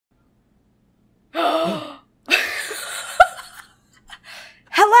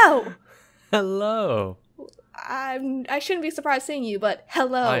Hello. I shouldn't be surprised seeing you, but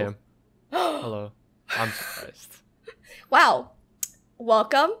hello. I am. Hello. I'm surprised. Wow.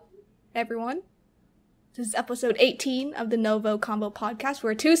 Welcome, everyone. This is episode 18 of the NgoVo Convo podcast,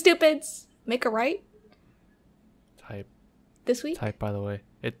 where two stupids make a right. Type. This week? Type, by the way.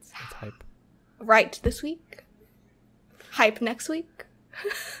 It's hype. Right this week. Hype next week.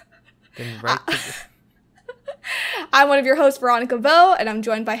 Then right I'm one of your hosts, Veronica Vo, and I'm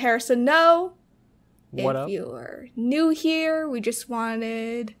joined by Harrison No. What If up? you're new here, we just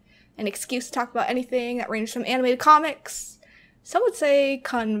wanted an excuse to talk about anything that ranges from animated comics. Some would say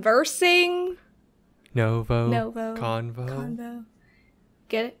conversing. NgoVo Convo. Convo.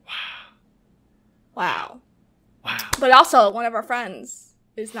 Get it? Wow. Wow. But also, one of our friends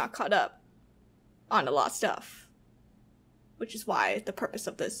is not caught up on a lot of stuff, which is why the purpose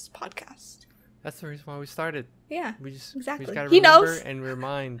of this podcast. That's the reason why we started. Yeah, We just exactly. gotta He remember knows. and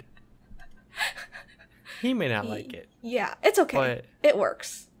remind. He may not like it. Yeah, it's okay. But it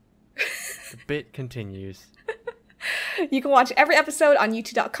works. the bit continues. You can watch every episode on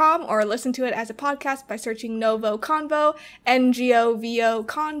youtube.com or listen to it as a podcast by searching NgoVo Convo, NgoVo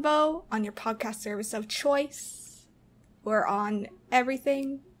Convo, on your podcast service of choice. We're on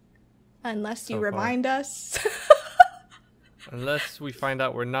everything, unless you So far. remind us. Unless we find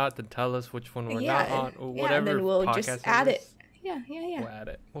out we're not, then tell us which one we're not on, or whatever. and then we'll just podcast add it. is. Yeah. We'll add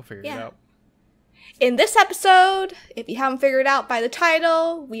it. We'll figure it Yeah. out. In this episode, if you haven't figured out by the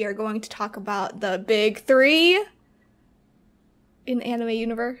title, we are going to talk about the big three in the anime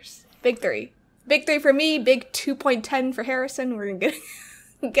universe. Big three. Big three for me, big 2.10 for Harrison. We're going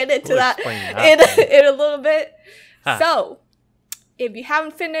to get into We'll that, explain that in a little bit. Ha. So, if you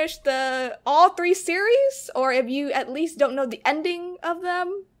haven't finished all three series, or if you at least don't know the ending of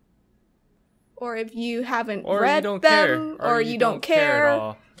them, or if you haven't Or read you don't them, care. or you don't care at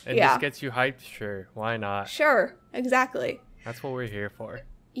all. It Yeah. just gets you hyped. Sure, why not? Sure, exactly. That's what we're here for.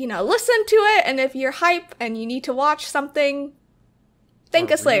 Listen to it, and if you're hype and you need to watch something, thank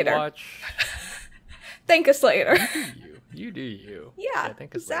Or us later. rewatch. Thank us later. You do you. Yeah,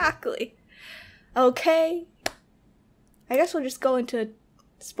 thank us later. exactly. Okay. I guess we'll just go into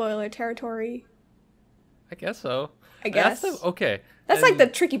spoiler territory. I guess so. I guess. Okay. That's like the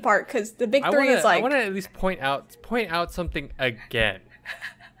tricky part, because the big three is like... I want to at least point out something again.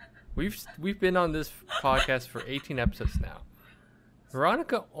 We've been on this podcast for 18 episodes now.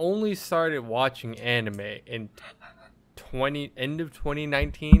 Veronica only started watching anime in end of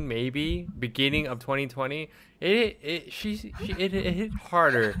 2019, maybe beginning of 2020. It hit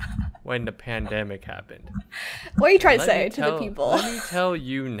harder when the pandemic happened. What are you trying to Let say me to the people? Let me tell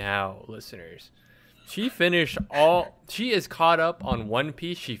you now, listeners. She is caught up on One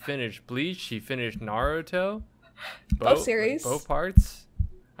Piece. She finished Bleach. She finished Naruto. Both series. Both parts.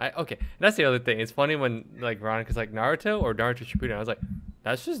 Okay, that's the other thing. It's funny when Veronica's like Naruto or Naruto Shippuden. I was like,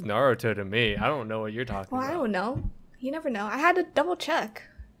 that's just Naruto to me. I don't know what you're talking Well, about. I don't know. You never know. I had to double check.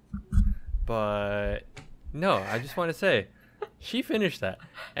 But no, I just want to say, she finished that.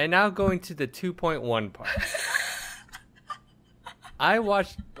 And now going to the 2.1 part. I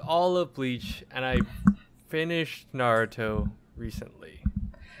watched all of Bleach and I finished Naruto recently.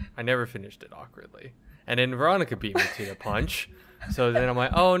 I never finished it, awkwardly. And then Veronica beat me to the punch. So then I'm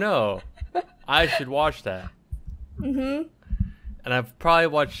like, oh no, I should watch that. Mm-hmm. And I've probably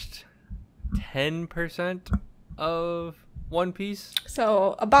watched 10% of One Piece.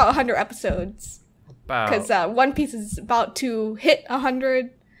 So, about 100 episodes. Because About. One Piece is about to hit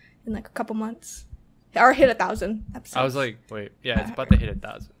 100 in like a couple months. Or hit 1,000 episodes. I was like, wait, yeah, it's about to hit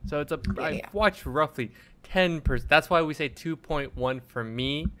 1,000. So I watched roughly 10%. That's why we say 2.1 for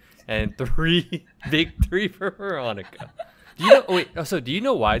me and big three for Veronica. Do you know? Oh, wait. So do you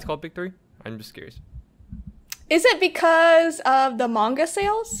know why it's called Big Three? I'm just curious. Is it because of the manga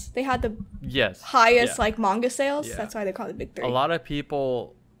sales? They had the highest manga sales. Yeah. That's why they call it Big Three. A lot of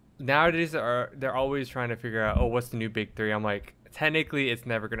people nowadays they're always trying to figure out, what's the new Big Three? I'm like, technically, it's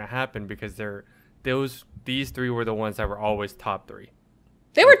never gonna happen because these three were the ones that were always top three.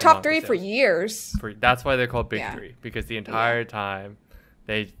 They were with the top manga three for sales. years. That's why they're called Big Yeah. Three, because the entire time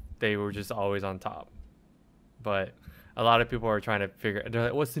they were just always on top. But a lot of people are trying to figure. They're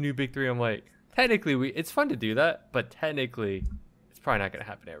like, what's the new Big Three? I'm like, technically, it's fun to do that, but technically, it's probably not gonna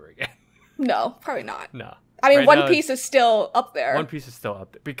happen ever again. No, probably not. No. I mean, Right One now, Piece is still up there. One Piece is still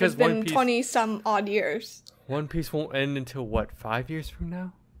up there because It's been One Piece 20 some odd years. One Piece won't end until what, 5 years from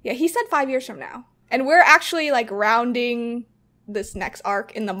now? Yeah, he said 5 years from now. And we're actually like rounding this next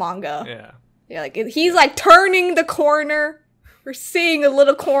arc in the manga. Yeah. Yeah, like he's like turning the corner. We're seeing a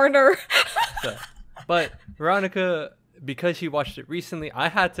little corner. So, but Veronica because she watched it recently, I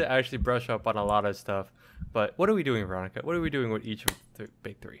had to actually brush up on a lot of stuff. But what are we doing, Veronica? What are we doing with each of the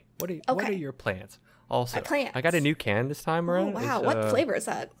big three? What are your plans? Also, I got a new can this time around. Oh, wow. What flavor is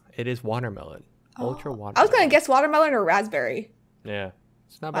that? It is watermelon. Ultra watermelon. I was going to guess watermelon or raspberry. Yeah.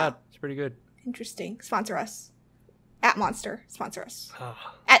 It's not bad. It's pretty good. Interesting. Sponsor us. At Monster. Sponsor us.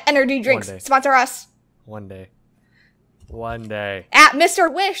 At Energy Drinks. Sponsor us. One day. At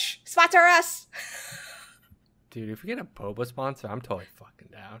Mr. Wish. Sponsor us. Dude, if we get a boba sponsor, I'm totally fucking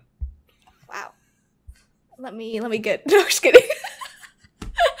down. Wow. Let me get... No, just kidding.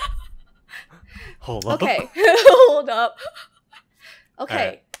 Hold up. Okay. Hold up. Okay.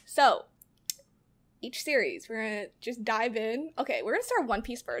 Right. So, each series, we're going to just dive in. Okay, we're going to start One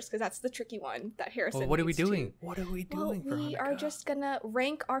Piece first, because that's the tricky one that Harrison what are we doing? What are we doing, Veronica? We are Veronica? just going to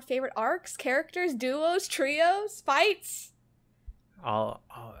rank our favorite arcs, characters, duos, trios, fights. All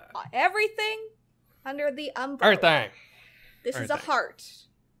everything under the umbrella. Everything. This is a heart,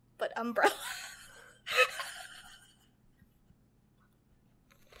 but umbrella.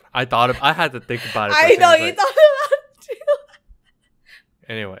 I had to think about it. I know, you thought about it too.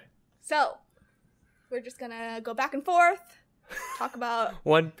 Anyway. So, we're just gonna go back and forth, talk about...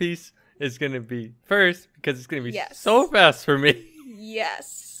 One Piece is gonna be first, because it's gonna be so fast for me.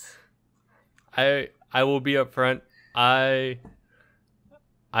 Yes. I will be upfront. I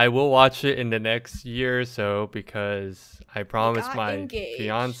will watch it in the next year or so, because I promised my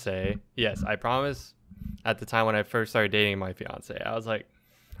fiance... Yes, I promised at the time when I first started dating my fiance. I was like,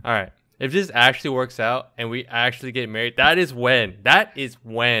 all right, if this actually works out and we actually get married, that is when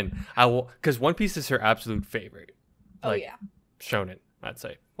I will, because One Piece is her absolute favorite. Shonen, I'd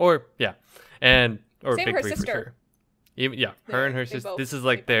say. Or same big her three sister. for sure. Even, her and her sister. This is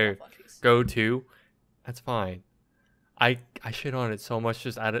like their go-to. That's fine. I shit on it so much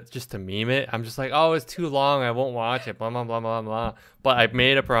just to meme it. I'm just like, oh, it's too long. I won't watch it. Blah blah blah blah blah. But I've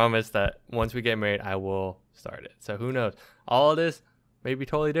made a promise that once we get married, I will start it. So who knows? All of this may be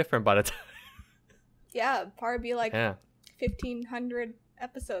totally different by the time. Yeah, probably be like 1,500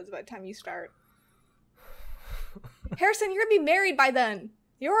 episodes by the time you start. Harrison, you're gonna be married by then.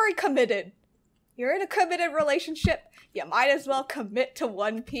 You're already committed. You're in a committed relationship. You might as well commit to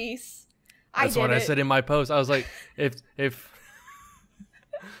One Piece. That's what I said in my post. I was like, if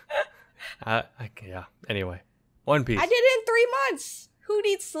Anyway, One Piece. I did it in 3 months. Who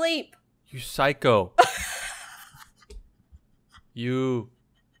needs sleep? You psycho. You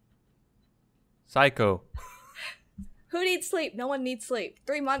psycho. Who needs sleep? No one needs sleep.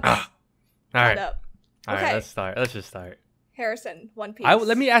 3 months. All right. Up. All okay. right, let's start. Let's just start. Harrison, One Piece.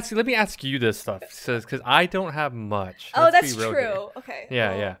 Let me ask you this stuff, because I don't have much. Oh, that's true. Here. Okay.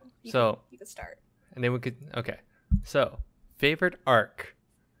 Yeah. You can start. And then we could. Okay. So, favorite arc?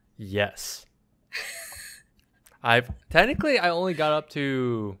 Yes. I only got up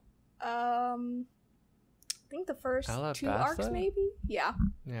to. I think the first Alabasta? 2 arcs, maybe. Yeah.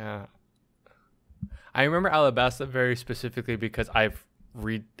 Yeah. I remember Alabasta very specifically because I've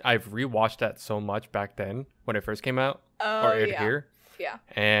rewatched that so much back then when it first came out or aired here. Yeah.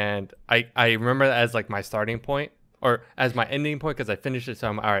 And I remember that as like my starting point or as my ending point because I finished it. So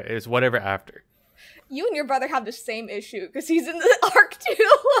I'm all right. It's whatever after. You and your brother have the same issue because he's in the arc too.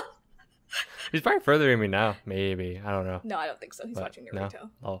 He's probably further than me now. Maybe. I don't know. No, I don't think so. He's watching Naruto.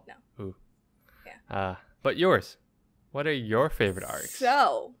 Oh. No. Ooh. Yeah. But yours. What are your favorite arcs?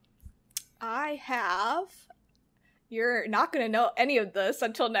 So, I have. You're not going to know any of this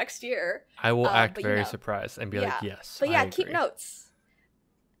until next year. I will act very surprised and be like, yes. But yeah, keep notes.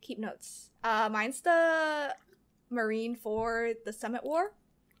 Keep notes. Mine's the Marine for the Summit War.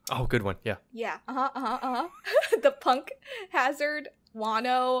 Oh, good one. Yeah. Yeah. The Punk Hazard,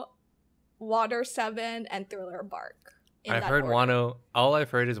 Wano, Water 7, and Thriller Bark. I've heard Wano. All I've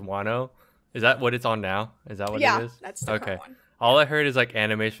heard is Wano. Is that what it's on now? Is that what it is? Yeah, that's the current one. All I heard is like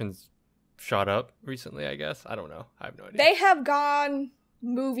animations shot up recently, I guess. I don't know. I have no idea. They have gone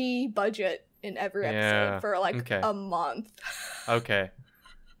movie budget in every episode for like a month. Okay.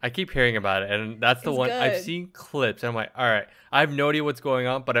 I keep hearing about it, and that's the one. Good. I've seen clips, and I'm like, all right, I have no idea what's going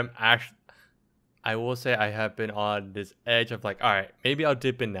on, but I will say I have been on this edge of like, all right, maybe I'll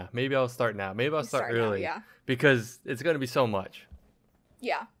dip in now. Maybe I'll start now. Maybe I'll start early. Now, because it's going to be so much.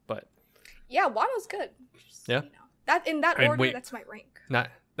 Yeah. But. Yeah, Wano's good. Just, yeah. That in that order, that's my rank.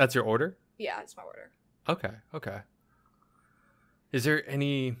 That's your order? Yeah, that's my order. Okay. Is there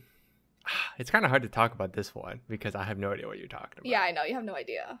any... It's kind of hard to talk about this one because I have no idea what you're talking about. Yeah, I know. You have no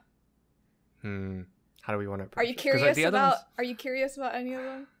idea. How do we want to... Are you curious about... Are you curious about any of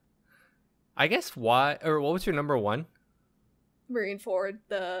them? I guess why... Or what was your number one? moving forward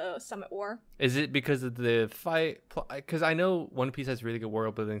the Summit War. Is it because of the fight? Because I know One Piece has really good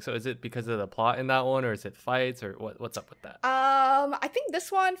world building. So is it because of the plot in that one, or is it fights, or what's up with that? I think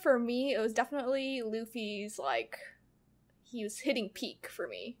this one for me, it was definitely Luffy's like he was hitting peak for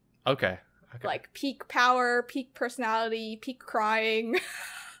me. Okay. Like peak power, peak personality, peak crying.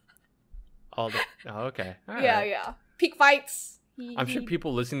 Okay. All right. Yeah. Peak fights. I'm sure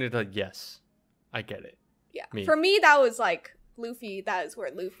people listening to like, yes, I get it. Yeah. For me, that was like Luffy. That is where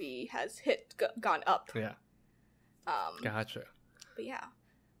Luffy has gone up. Yeah. Gotcha. But yeah.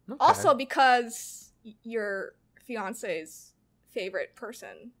 Okay. Also because your fiance's favorite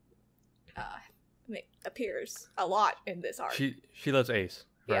person appears a lot in this arc. She loves Ace.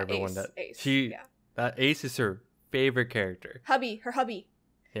 For everyone that Ace is her favorite character. Her hubby.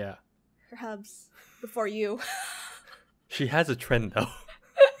 Yeah. Her hubs before you. She has a trend though.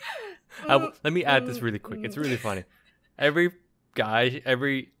 Let me add this really quick. It's really funny. Every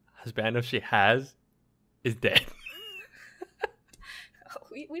husbando she has is dead.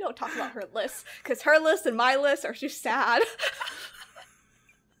 We don't talk about her list because her list and my list are just sad.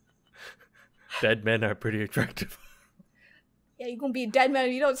 Dead men are pretty attractive. Yeah, you're gonna be a dead man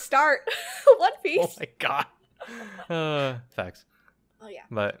if you don't start One Piece. Oh my god. Facts. Oh yeah.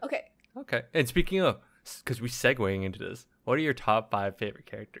 But okay. And speaking of, because we're segueing into this, what are your top 5 favorite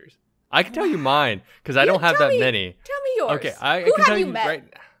characters? I can tell you mine because I don't have that many. Tell me yours. Okay, I Who can have tell you you met? right.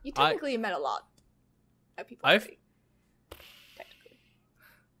 You technically met a lot of people. Technically.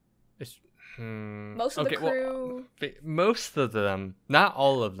 Most of the crew. Well, most of them, not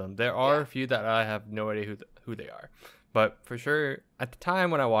all of them. There are a few that I have no idea who they are, but for sure at the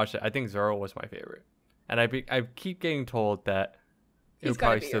time when I watched it, I think Zoro was my favorite, and I keep getting told that it would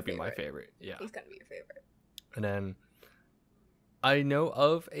probably still be my favorite. Yeah, he's gonna be your favorite. And then I know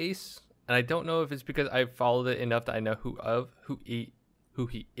of Ace, and I don't know if it's because I followed it enough that I know who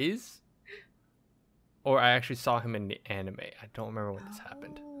he is, or I actually saw him in the anime. I don't remember when this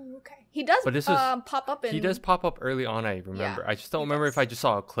happened. Okay. He does pop up in... He does pop up early on, I remember. I just don't remember if I just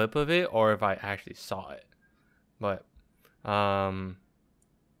saw a clip of it or if I actually saw it. But I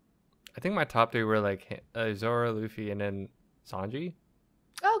think my top 3 were like Zoro, Luffy, and then Sanji.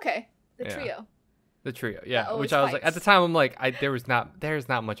 Oh, okay. The trio. The trio, yeah. Which I was like, at the time, I'm like, there's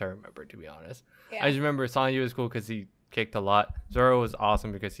not much I remember, to be honest. Yeah. I just remember Sanji was cool because he kicked a lot. Zoro was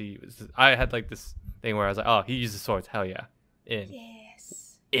awesome because I had like this thing where I was like, oh, he uses swords, hell yeah.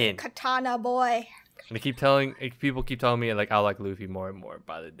 In Katana boy. And people keep telling me like I like Luffy more and more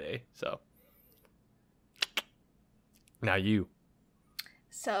by the day. So now you.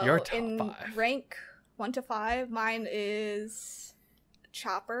 So your top in 5. Rank 1 to 5, mine is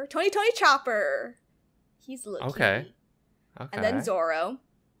Chopper. Tony Chopper. He's Luffy. Okay. And then Zoro.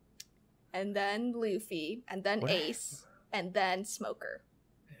 And then Luffy. And then Ace. And then Smoker.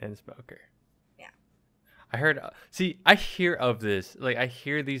 I heard. I hear of this. Like, I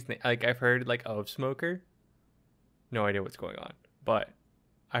hear these. Like, I've heard like of Smoker. No idea what's going on, but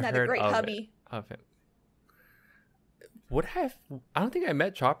I've heard great hubby of him. I don't think I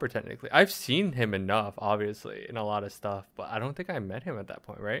met Chopper technically. I've seen him enough, obviously, in a lot of stuff, but I don't think I met him at that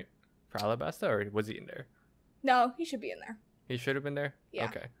point, right? For Alabasta, or was he in there? No, he should be in there. He should have been there. Yeah.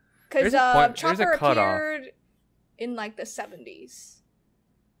 Okay. Because Chopper appeared in like the 70s.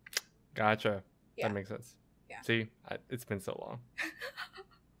 Gotcha. Yeah. That makes sense. Yeah. See, it's been so long.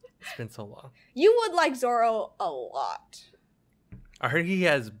 It's been so long. You would like Zoro a lot. I heard he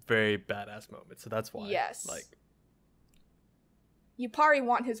has very badass moments, so that's why. Yes. Like, you probably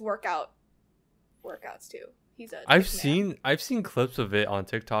want his workouts too. He's a. I've seen clips of it on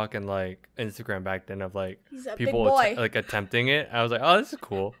TikTok and like Instagram back then of like people like attempting it. I was like, oh, this is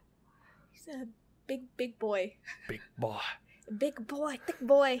cool. He's a big boy. Big boy. Big boy, thick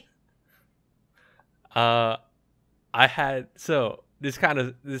boy. I had this kind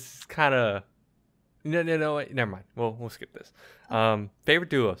of no wait, never mind. We'll skip this. Favorite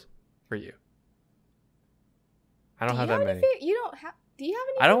duos for you? I don't have that many. You don't have? Do you have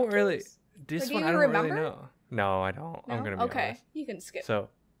any? I don't really. Duos? This one I don't really know. No, I don't. No? I'm gonna be honest. You can skip. So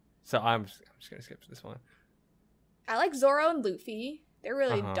I'm just gonna skip this one. I like Zoro and Luffy. They're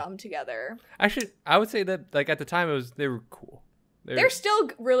really dumb together. Actually, I would say that like at the time they were cool. They're still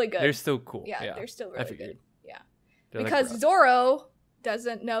really good. They're still cool. Yeah, they're still really good. Yeah. They're because like Zoro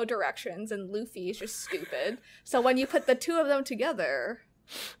doesn't know directions and Luffy is just stupid. So when you put the two of them together,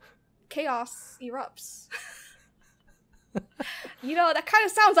 chaos erupts. You know, that kind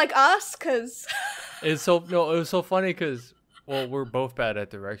of sounds like us, because... it was so funny because, well, we're both bad at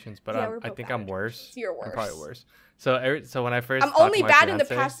directions, but I think I'm worse. You're worse. I'm probably worse. So when I first I'm only bad in the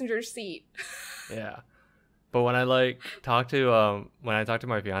passenger seat. Yeah. But when I talk to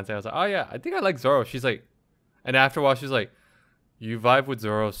my fiance, I was like, oh yeah, I think I like Zoro. She's like, and after a while, she's like, you vibe with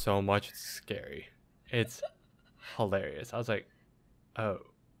Zoro so much, it's scary. It's hilarious. I was like, oh,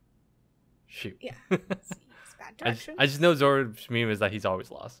 shoot. Yeah. It's bad direction. I just know Zoro's meme is that he's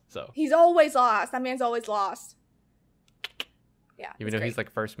always lost. So He's always lost. That man's always lost. Yeah. even though he's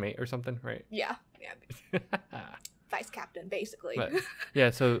like first mate or something, right? Yeah. Vice captain, basically. But, yeah.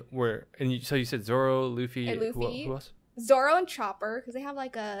 So so you said Zoro, Luffy, And Luffy. Who else? Zoro and Chopper, because they have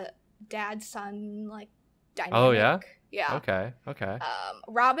like a dad-son like dynamic. Oh yeah. Yeah. Okay.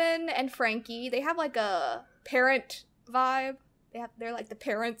 Robin and Frankie, they have like a parent vibe. They're like the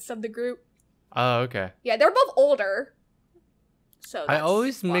parents of the group. Oh, okay. Yeah, they're both older. So I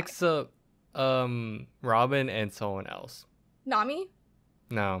always why. mix up Robin and someone else. Nami?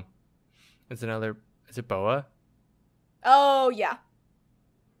 No. Is it Boa? Oh yeah.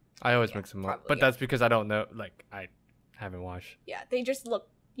 I always mix them up. probably, But yeah. that's because I don't know, I haven't watched. Yeah, they just look.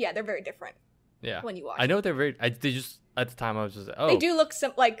 Yeah, they're very different Yeah. when you watch. I know they're they just at the time I was just like, oh. They do look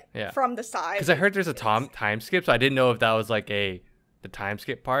Yeah. from the side. Because I heard there's a time skip, so I didn't know if that was like the time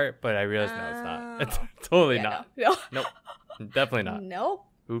skip part, but I realized no, it's not. It's totally not. No. Nope. Definitely not. Nope.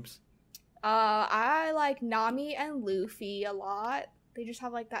 Oops. I like Nami and Luffy a lot. They just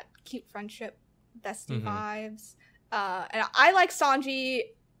have like that cute friendship, bestie vibes. And I like Sanji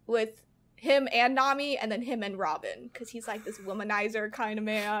with him and Nami, and then him and Robin, because he's like this womanizer kind of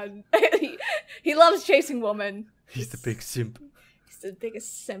man. he loves chasing women. He's the big simp. He's the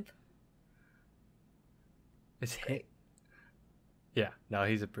biggest simp. Is he? Yeah. No,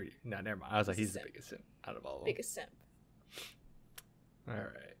 he's no, never mind. I was like, he's the biggest simp out of all of them. Biggest simp. All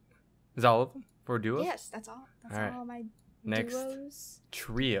right. Is that all of them for duos? Yes, that's all. That's All right. all my Next. duos.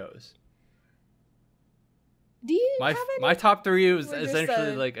 Trios. Do you have any? My top three is Or just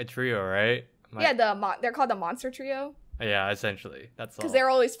essentially a- like a trio, right? They're called the Monster Trio Yeah, essentially. That's all. because they're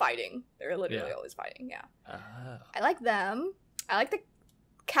always fighting. They're literally Yeah. always fighting. Yeah, Oh. I like them. I like the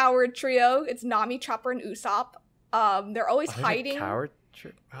Coward Trio. It's Nami, Chopper, and Usopp. They're always Oh, there's a hiding. coward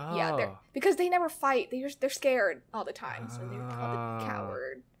trio? Oh. Yeah, because they never fight. They're scared all the time, so they're called the Ah.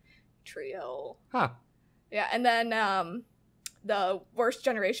 Coward Trio. Huh. Yeah, and then the Worst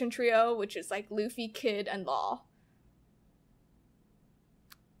Generation Trio, which is like Luffy, Kid, and Law.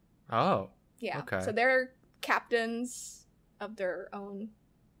 Oh. Yeah. Okay. So they're captains of their own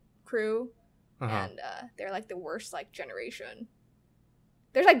crew, Uh-huh. and they're like the worst like generation.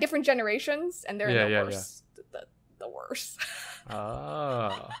 There's like different generations, and they're Yeah, the yeah, worst. The worst.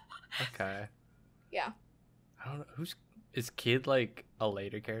 Oh. Okay. Yeah. I don't know. Is Kid like a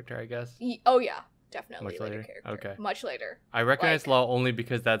later character, I guess? Oh yeah, definitely Much later later? character. Okay. Much later. I recognize Like- Law only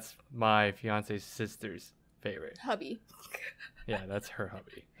because that's my fiance's sister's favorite. Hubby. Yeah, that's her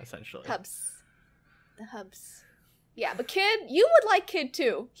hubby, essentially. Hubs. The hubs. Yeah, but Kid, you would like Kid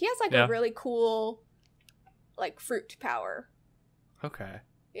too. He has like Yeah. a really cool like fruit power. Okay.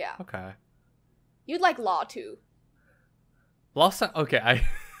 Yeah. Okay. You'd like Law too. Okay, I feel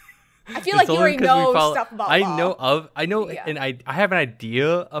It's like you only already 'cause we know follow- stuff about I Law. know Yeah. and I have an idea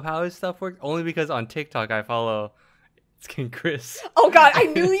of how his stuff works only because on TikTok I follow King Chris. Oh god, I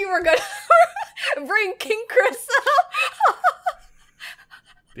knew you were gonna bring King Chris up.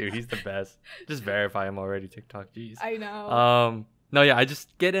 Dude, he's the best. Just verify him already, TikTok. Jeez. I know. No, yeah, I just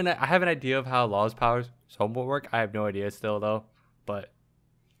I have an idea of how Law's powers somewhat work. I have no idea still though, but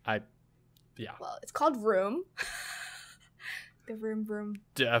yeah, Well, it's called Room. The Room.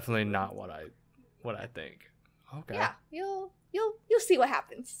 definitely not what I think. Okay. Yeah, you'll see what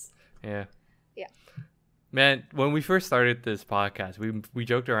happens. Yeah. Yeah. Man, when we first started this podcast, we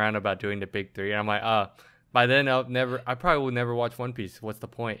joked around about doing the big three, and I'm like, by then I probably will never watch One Piece. What's the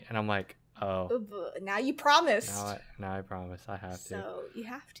point? And I'm like, oh, Now you promised. now I promise I have to. So you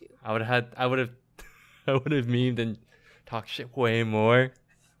have to. I would have memed and talked shit way more,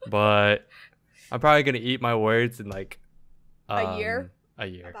 but I'm probably gonna eat my words in like A year? A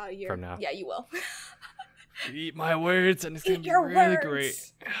year. About a year from now. Yeah, you will. Eat my words, and it's gonna Eat be your really words. great.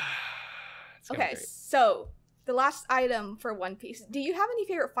 It's gonna be Okay, great. so the last item for One Piece. Do you have any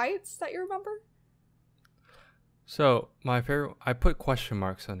favorite fights that you remember? So my favorite, I put question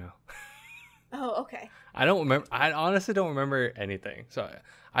marks on no. Oh, okay. I don't remember. I honestly don't remember anything. So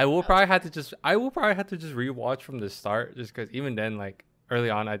I will probably have to just rewatch from the start, just because even then, like early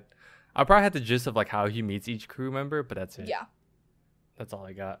on, I probably had the gist of like how he meets each crew member, but that's it. Yeah. That's all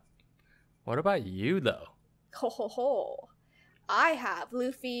I got. What about you though? Ho ho ho. I have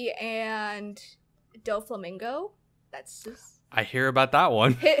Luffy and Doflamingo. That's I hear about that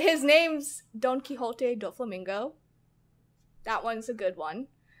one. his name's Don Quixote Doflamingo. That one's a good one.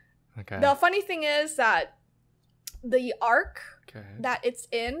 Okay. The funny thing is that the arc Okay. that it's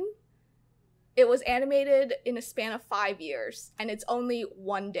in, it was animated in a span of 5 years, and it's only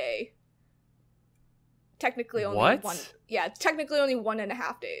 1 day. Technically only What? one. Yeah, it's technically only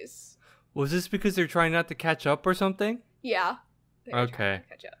 1.5 days. Was this because they're trying not to catch up or something? Yeah. They were trying Okay. to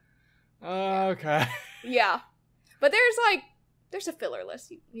catch up. Okay. Yeah. But there's a filler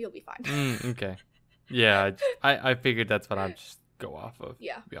list. You'll be fine. Okay. Yeah, I figured that's what I'd just go off of.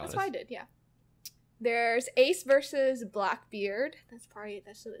 Yeah, to be honest. that's what I did. Yeah. There's Ace versus Blackbeard.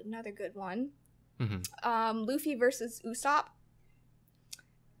 That's another good one. Luffy versus Usopp.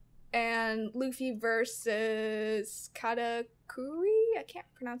 And Luffy versus Katakuri. I can't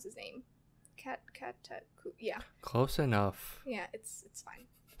pronounce his name. Katakuri. Yeah. Close enough. Yeah, it's fine.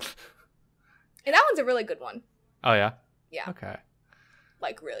 And that one's a really good one. Oh yeah. Yeah. Okay.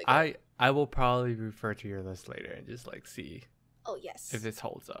 Like really good. I will probably refer to your list later and just like see Oh yes. if this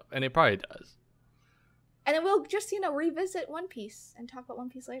holds up, and it probably does. And then we'll just revisit One Piece and talk about One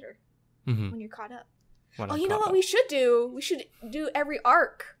Piece later when you're caught up. When Oh, I'm you know caught what up. we should do? We should do every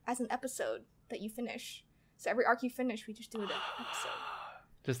arc as an episode that you finish. So every arc you finish, we just do it an episode.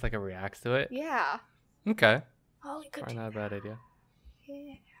 Just like a reacts to it. Yeah. Okay. Oh, we could Probably do not a that. bad idea.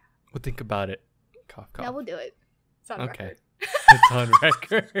 Yeah. We'll think about it. Cough, cough. Yeah, we'll do it. It's on Okay. record. It's on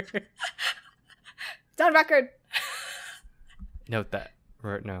record. It's on record. Note that.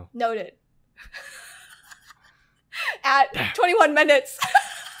 No. Noted. At 21 minutes.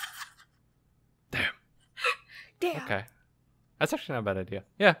 Damn. Damn. Okay. That's actually not a bad idea.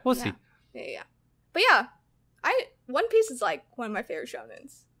 Yeah, we'll see. Yeah. But yeah, One Piece is like one of my favorite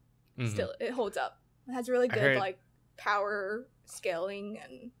shonens. Mhm. Still, it holds up. It has really I good heard- like power scaling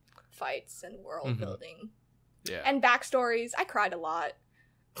and fights and world building Yeah. and backstories. I cried a lot.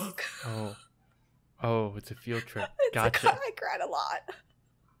 Oh, it's a field trip. It's Gotcha. I cried a lot.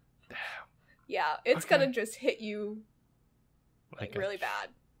 Damn. Yeah, it's Okay. gonna just hit you like a- really bad.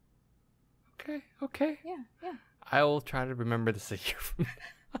 Okay. Yeah. I will try to remember this a year from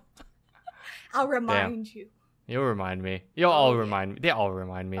now. I'll remind you. You'll remind me. You'll Oh, all yeah. remind me. They all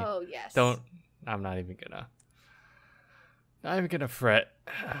remind me. Oh yes. I'm not even gonna fret.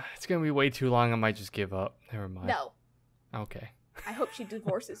 It's gonna be way too long. I might just give up. Never mind. No. Okay. I hope she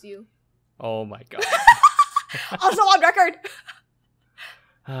divorces you. Oh my god. Also on record.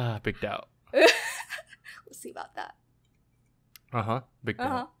 Big doubt. We'll see about that. Big Uh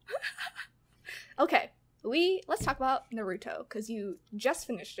huh. doubt. Okay, let's talk about Naruto because you just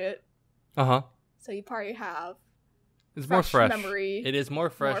finished it, so you probably have It's more fresh. memory. It is more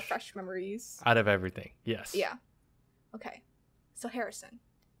fresh. More fresh memories. Out of everything. Yes. Yeah. Okay. So Harrison,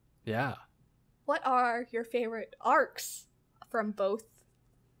 Yeah. what are your favorite arcs from both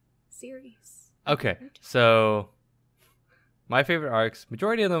series? Okay. So my favorite arcs,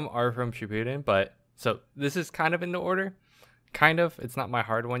 majority of them are from Shippuden, but so this is kind of in the order. Kind of. It's not my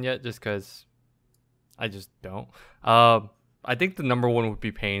hard one yet, just because I just don't. I think the number one would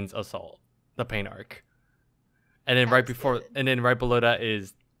be Pain's Assault, the Pain arc, and then That's good. right below that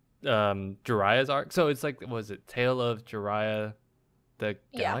is Jiraiya's arc. So it's like, was it Tale of Jiraiya, the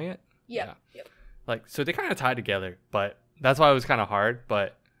Yeah. Gallant? Yep. Like, so they kind of tie together, but that's why it was kind of hard.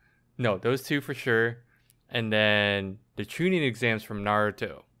 But no, those two for sure. And then the tuning exams from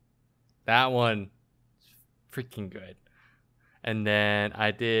Naruto, that one is freaking good. And then I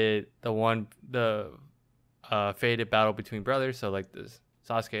did the faded battle between brothers, so like this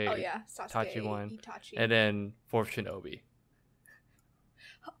Sasuke, Oh yeah, Sasuke, Itachi one, Itachi. and then Fourth Shinobi.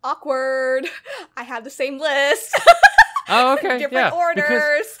 Awkward. I have the same list. Oh, okay, Different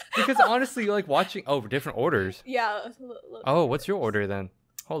orders. Because honestly, like watching different orders. Yeah. Oh, what's your order then?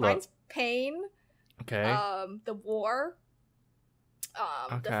 Hold Mine's up. Pain. Okay. The war.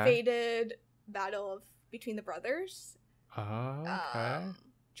 The Okay. faded battle between the brothers. Okay.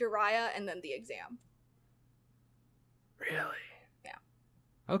 Jiraiya, and then the exam. Really? Yeah.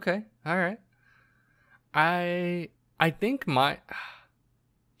 Okay. All right. I think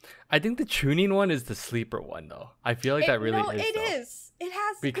the tuning one is the sleeper one though. I feel like that really is. It though. is. It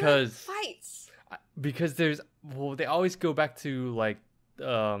has Because- good fights. Because they always go back to like they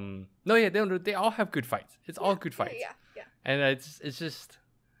all have good fights. It's all good fights. Yeah. And it's just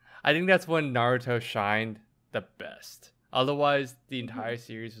I think that's when Naruto shined the best. Otherwise the entire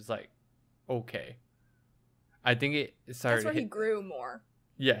series was like okay. I think it started That's where he grew more.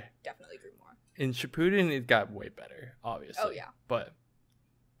 Yeah. Definitely grew more. In Shippuden it got way better, obviously. Oh, yeah. But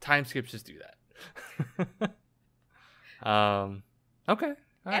time skips just do that. Okay.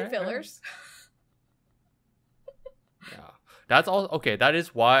 All And right, fillers. Yeah. That's all okay, that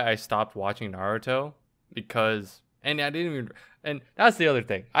is why I stopped watching Naruto because and I didn't even and that's the other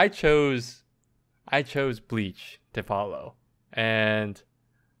thing. I chose Bleach to follow. And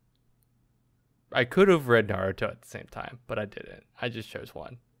I could have read Naruto at the same time, but I didn't. I just chose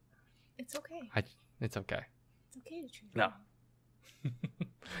one. It's okay. It's okay. It's okay to choose. No.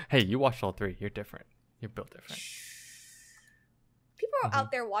 Hey, you watched all 3. You're different. You're built different. People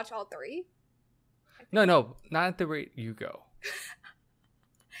out there watch all 3. No, not at the rate you go.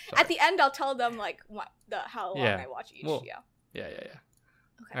 At the end, I'll tell them like how long I watch each. Well, yeah. Okay.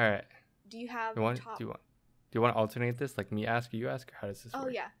 All right. Do you have Do top? you want to alternate this? Like me ask, you ask, or how does this work? Oh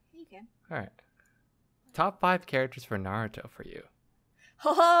yeah, you can. All right. Top 5 characters for Naruto for you.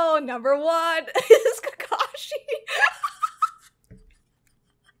 Oh, number 1 is Kakashi.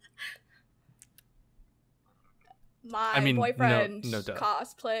 My boyfriend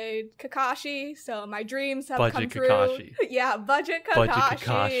cosplayed Kakashi, so my dreams have come true. Kakashi. Yeah, budget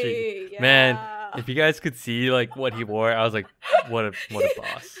Kakashi. Yeah. Man, if you guys could see like what he wore, I was like, what a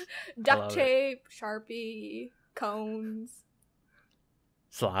boss. Duct tape, Sharpie, cones,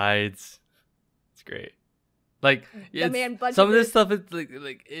 slides. It's great. Like some of this stuff is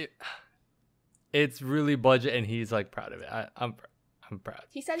it's really budget, and he's like proud of it. I'm proud.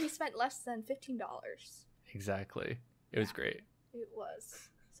 He said he spent less than $15. Exactly. It was great. It was.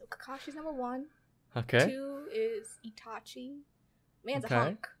 So Kakashi's number 1. Okay. 2 is Itachi. Man's a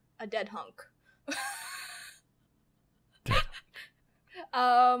hunk. A dead hunk.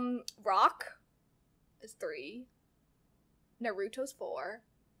 Rock is 3. Naruto's 4.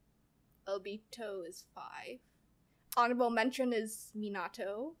 Obito is 5. Honorable mention is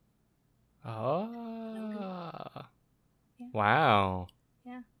Minato. Oh. Yeah. Wow.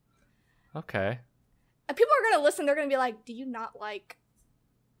 Yeah. Okay. And people are gonna listen. They're gonna be like, "Do you not like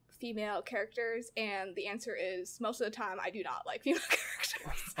female characters?" And the answer is, most of the time, I do not like female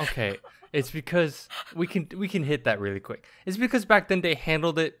characters. Okay, it's because we can hit that really quick. It's because back then they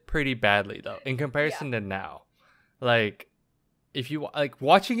handled it pretty badly, though, in comparison to now. Like, if you like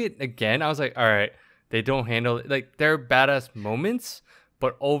watching it again, I was like, all right, they don't handle it. Like, there are badass moments,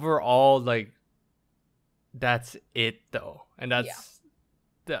 but overall, like, that's it though, and that's.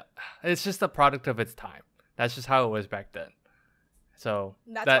 It's just a product of its time. That's just how it was back then. So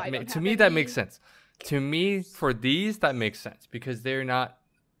to me that makes sense. To me, for these, that makes sense because they're not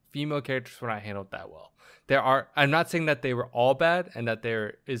female characters were not handled that well. I'm not saying that they were all bad and that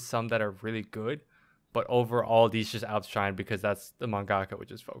there is some that are really good, but overall these just outshine because that's the mangaka would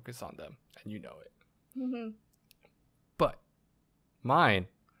just focus on them, and you know it. Mm-hmm. But my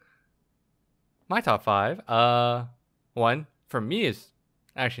top 5, one for me is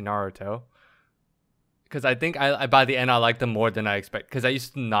actually Naruto, because I think I by the end I liked him more than I expect, because I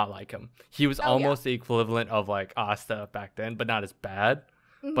used to not like him. He was almost the equivalent of like Asta back then, but not as bad.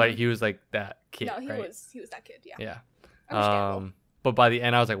 Mm-hmm. But he was like that kid. No, he right? was that kid. Yeah. But by the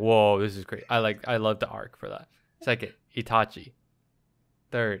end I was like, whoa, this is great. I love the arc for that. Second, Itachi.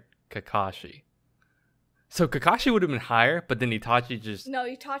 Third, Kakashi. So Kakashi would have been higher, but then Itachi just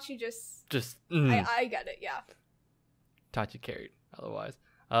I get it. Yeah. Itachi carried. Otherwise,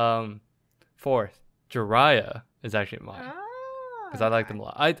 fourth, Jiraiya is actually mine because I liked him a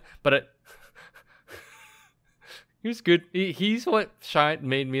lot. He was good. He's what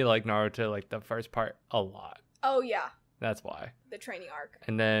made me like Naruto, like the first part a lot. Oh yeah, that's why the training arc.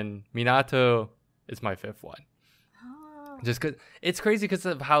 And then Minato is my 5th one. Just because it's crazy because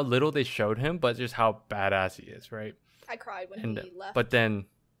of how little they showed him, but just how badass he is, right? I cried when he left. But then,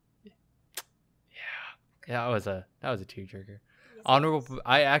 that was a tearjerker. Honorable.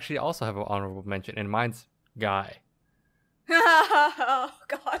 I actually also have an honorable mention, and mine's Guy. Oh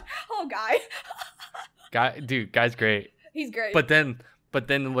God! Oh, Guy's great. He's great. But then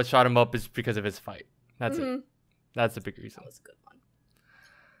what shot him up is because of his fight. That's it. That's the big reason. That was a good one.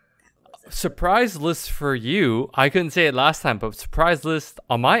 Surprise list for you. I couldn't say it last time, but surprise list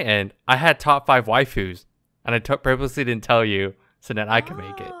on my end. I had top 5 waifus, and I purposely didn't tell you so that I could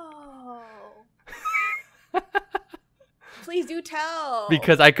make it. Please do tell.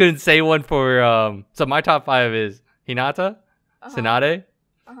 Because I couldn't say one for so my top 5 is Hinata, Tsunade,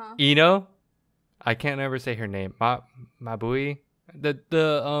 Ino. I can't ever say her name. Mabui.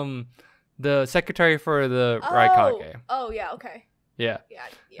 The secretary for the Raikage. Oh yeah, okay. Yeah.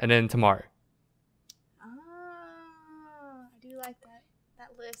 And then Tamaru. I do like that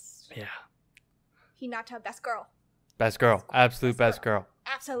list. Yeah. Hinata, best girl. Best girl. Absolute best girl.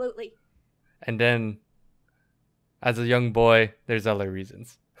 Absolutely. And then as a young boy, there's other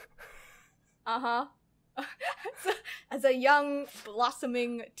reasons. As a young,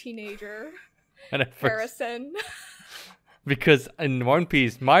 blossoming teenager, Harrison. Because in One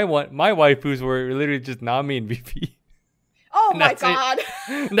Piece, my waifus were literally just Nami and VP. Oh my God.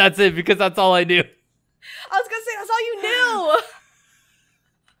 That's it, because that's all I knew. I was gonna say that's all you knew.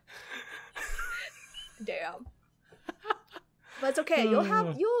 Damn. But it's okay. You'll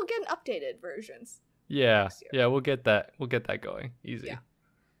get updated versions. Yeah. Yeah, we'll get that. We'll get that going. Easy. Yeah.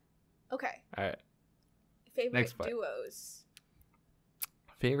 Okay. All right. Favorite Next part. duos.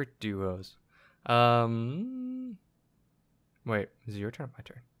 Favorite duos. Wait, is it your turn or my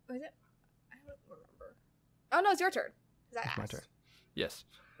turn? Was it? I don't remember. Oh no, it's your turn. It's my turn. Yes.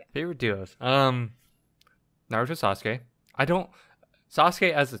 Yeah. Favorite duos. Naruto Sasuke.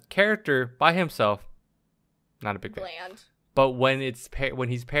 Sasuke as a character by himself, not a big fan. Bland. But when he's paired with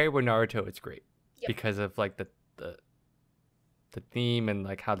Naruto, it's great. Yep. Because of like the theme and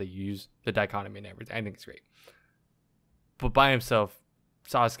like how they use the dichotomy and everything. I think it's great. But by himself,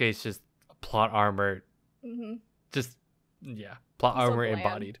 Sasuke is just a plot armor. Mm-hmm. Just plot armor bland.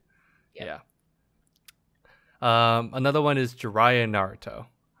 embodied. Yep. Yeah. Another one is Jiraiya and Naruto.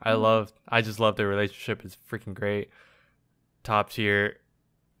 I just love their relationship. It's freaking great. Top tier.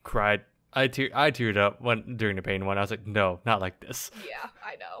 Cried. I teared up during the pain one. I was like, no, not like this. Yeah,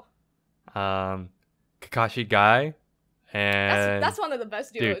 I know. Kakashi Guy, and that's one of the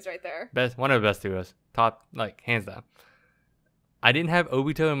best duos right there. One of the best duos. Top, like, hands down. I didn't have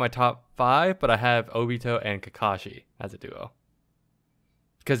Obito in my top 5, but I have Obito and Kakashi as a duo.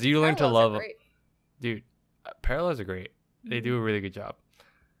 Because you learn to love them. Dude, parallels are great. They do a really good job.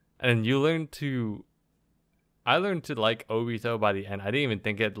 And I learned to like Obito by the end. I didn't even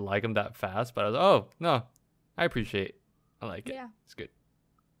think I'd like him that fast, but I was like, oh, no, I like it. Yeah. It's good.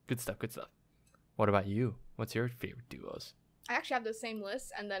 Good stuff. What about you? What's your favorite duos? I actually have the same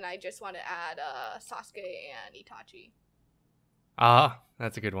list, and then I just want to add Sasuke and Itachi.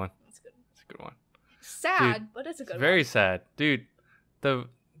 That's a good one. That's good. That's a good one. Sad, dude, but it's a good one. Very sad. Dude, the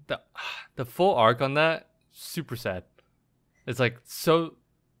full arc on that, super sad. It's like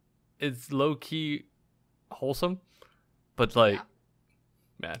it's low-key wholesome, but like,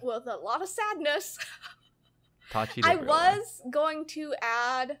 man. With a lot of sadness. I was going to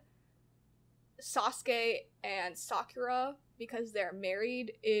add Sasuke and Sakura because they're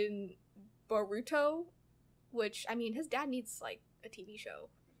married in Boruto, which, I mean, his dad needs like a TV show.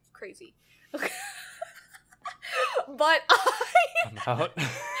 It's crazy. But I'm out.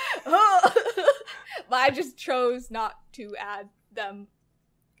 But I just chose not to add them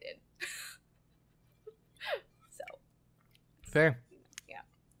in. So fair. Yeah.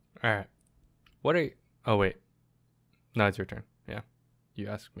 All right. What are you? Oh wait. No, it's your turn. Yeah. You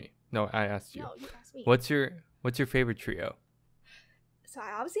asked me. No, I asked you. No, you asked me. What's your favorite trio? So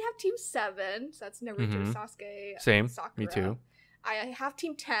I obviously have Team 7. So that's Naruto, Sasuke, Same. Sakura. Me too. I have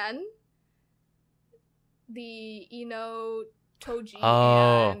Team 10. The Toji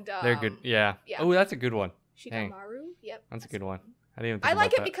and they're good. Yeah. Oh, that's a good one. Shikamaru. Yep. That's a good one. I didn't even think I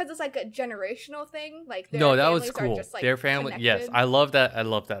like about it because it's like a generational thing. Like that was cool. Just, like, their family. connected. Yes, I love that. I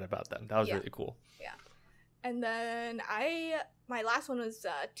love that about them. That was really cool. Yeah. And then my last one was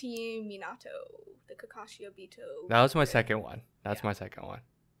Team Minato, the Kakashi Obito. That was my second one. That's my second one.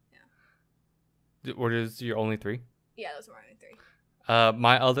 Yeah. What is your only 3? Yeah, those were my only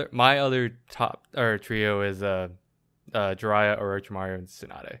 3. My other top or trio is Jiraiya, Orochimaru, and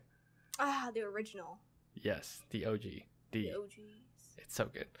Tsunade. The original. Yes, the OG. The OGs. It's so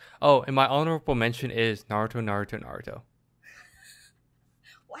good. Oh, and my honorable mention is Naruto.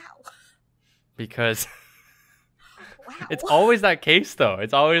 Wow. Because wow. It's always that case though.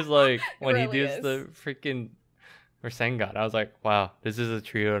 It's always like when really he does the freaking Rasengan. I was like, wow, this is a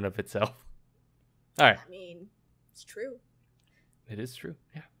trio in of itself. All right. I mean, it's true. It is true.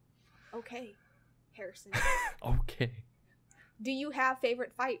 Yeah. Okay, Harrison. Okay. Do you have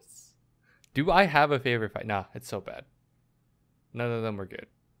favorite fights? Do I have a favorite fight? Nah, it's so bad. None of them were good.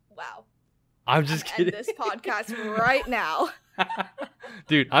 Wow. I'm just kidding. End this podcast right now.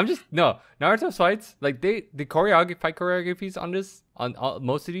 Dude, no. Naruto's fights, like the fight choreographies on this, on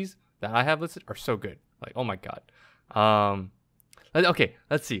most of these that I have listed are so good. Like, oh my god. Okay,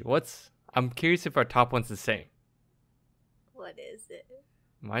 let's see. I'm curious if our top one's the same. What is it?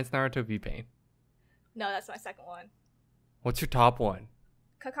 Mine's Naruto v Pain. No, that's my second one. What's your top one?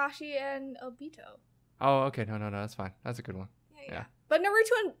 Kakashi and Obito. Oh, okay. No, that's fine. That's a good one. Yeah. But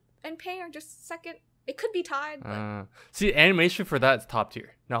Naruto and Pain are just second. It could be tied. But... see, animation for that is top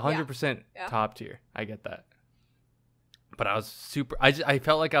tier. No, 100% top tier. I get that. But I was super... I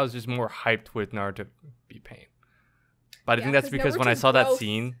felt like I was just more hyped with Naruto v Pain. But I think that's because when I saw that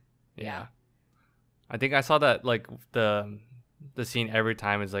scene... Yeah. I think I saw that, like, the scene every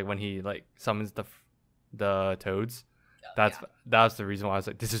time is like when he, like, summons the toads. That was the reason why I was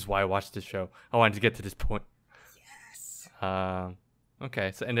like, this is why I watched this show. I wanted to get to this point. Yes.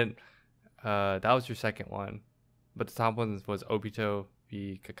 Okay. So, and then That was your second one, but the top one was Obito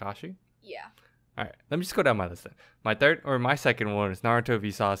v Kakashi. Yeah. All right, let me just go down my list then. My second one is Naruto v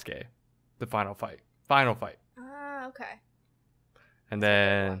Sasuke, the final fight. Ah, okay. And That's my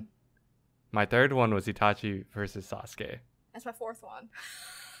third then one. my third one was Itachi versus Sasuke. That's my fourth one.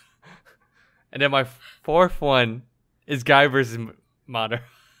 And then my fourth one is Guy versus Madara.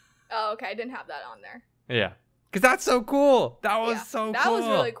 Oh, okay. I didn't have that on there. Yeah, because that's so cool. That was Yeah, so that cool. was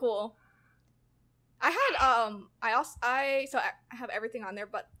really cool. I had I have everything on there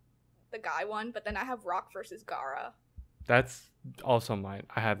but the Guy one, but then I have Rock versus Gaara. That's also mine.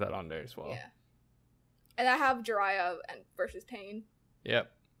 I have that on there as well. Yeah. And I have Jiraiya versus Pain.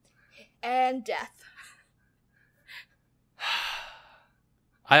 Yep. And Death.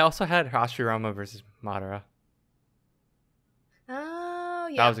 I also had Hashirama versus Madara. Oh,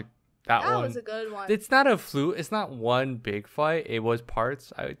 yeah. That one was a good one. It's not a flute. It's not one big fight. It was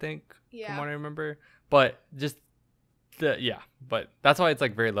parts, I would think, from what I remember. But just but that's why it's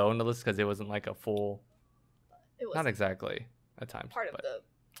like very low on the list because it wasn't like a full. It was not exactly at times. part of the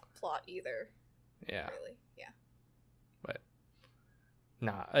plot either. Yeah. Really. Yeah. But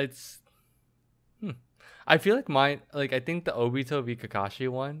nah, it's. I feel like mine. Like I think the Obito v Kakashi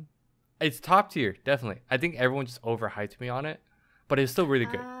one, it's top tier, definitely. I think everyone just overhyped me on it, but it's still really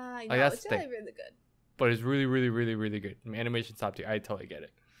good. I Like, know, that's it's the thing. really, really good. But it's really, really, really, really good. Animation's top tier. I totally get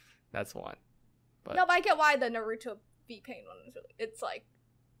it. That's the one. But No, but I get why the Naruto v Pain one was really. It's like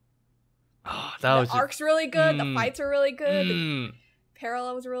that was the arc's really good. The fights are really good. The Mm.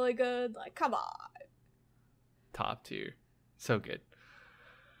 parallel was really good. Like, come on. Top tier. So good.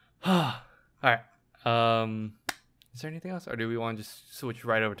 All right. Is there anything else, or do we want to just switch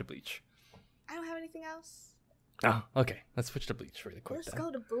right over to Bleach? I don't have anything else. Oh, okay. Let's switch to Bleach really quick. Let's then.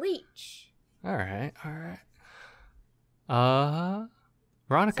 go to Bleach. All right.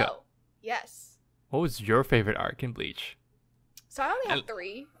 Veronica, So, yes. what was your favorite arc in Bleach? So I only have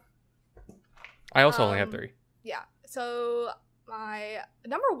 3. I also only have 3. Yeah. So my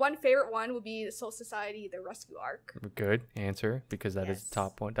number 1 favorite one would be the Soul Society, the Rescue arc. Good answer because that is Yes. the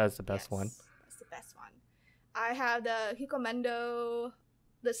top one. That's the best one. That's the best one. I have the Hikomendo,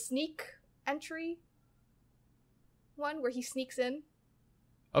 the sneak entry one where he sneaks in.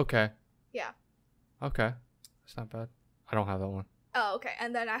 Okay. Yeah. Okay. That's not bad. I don't have that one. Oh, okay.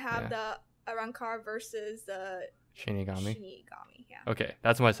 And then I have the Arankar versus the Shinigami. Yeah. Okay,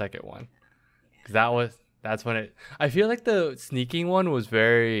 that's my second one. 'Cause that's when it. I feel like the sneaking one was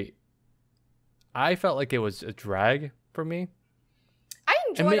very. I felt like it was a drag for me. I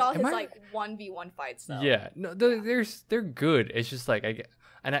enjoyed all his am I- like 1v1 fights though. Yeah, no, they're good. It's just like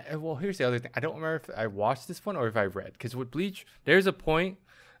well, here's the other thing. I don't remember if I watched this one or if I read. Because with Bleach, there's a point.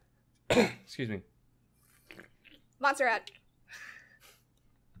 Excuse me. Monster Ad.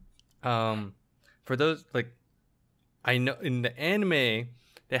 For those like, I know in the anime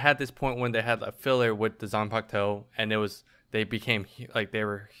they had this point when they had a filler with the Zanpakuto, and they became they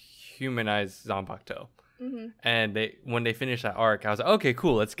were humanized Zanpakuto. Mm-hmm. And when they finished that arc, I was like, okay,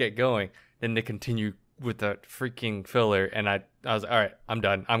 cool, let's get going. Then they continue with the freaking filler, and I was like, all right, I'm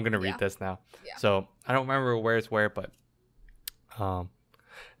done. I'm gonna read this now. Yeah. So I don't remember where it's where, but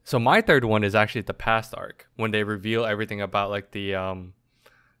so my third one is actually the past arc when they reveal everything about like the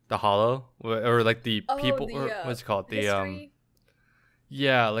hollow or like the people or what's it called history?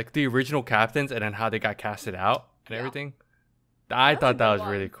 Yeah, like the original captains and then how they got casted out and everything. I That was a thought that good was one.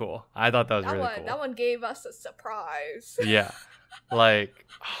 really cool. I thought that was really one, cool. That one gave us a surprise. Yeah, like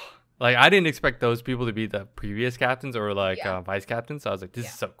I didn't expect those people to be the previous captains or like vice captains. So I was like, this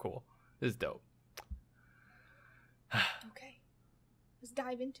is so cool. This is dope. Okay, let's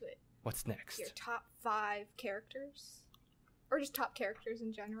dive into it. What's next? Your top 5 characters, or just top characters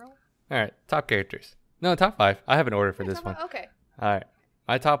in general. All right, top characters. No, top 5. I have an order for this one. Okay. All right,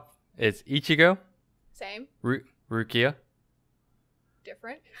 my top is Ichigo, Same. Rukia.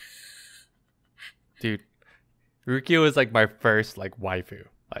 Different. Dude, Rukia was like my first like waifu,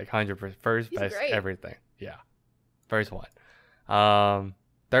 like 100% first He's best great. everything. Yeah, first one.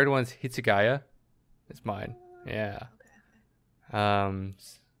 Third one's Hitsugaya. It's mine. Yeah. Okay.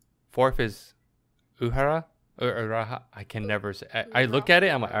 Fourth is Uhara or Uraha. I can never say. I look at it.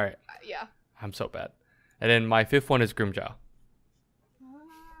 I'm like, all right. Yeah. I'm so bad. And then my fifth one is Grimjaw.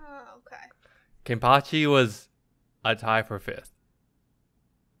 Okay. Kenpachi was a tie for fifth.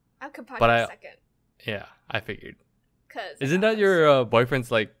 I'm Kapachi But second. Yeah, I figured. Cause Isn't that your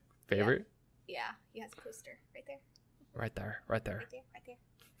boyfriend's like favorite? Yeah, he has a poster right there. Right there, right there. Right there.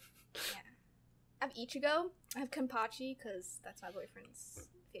 Yeah. I have Ichigo. I have Kenpachi because that's my boyfriend's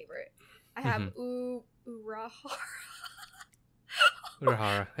favorite. I have Urahara.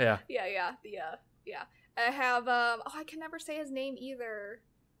 Urahara. Yeah. Yeah. Yeah. I have I can never say his name either.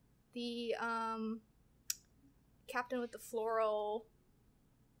 The captain with the floral.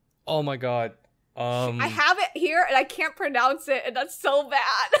 Oh my god. I have it here and I can't pronounce it, and that's so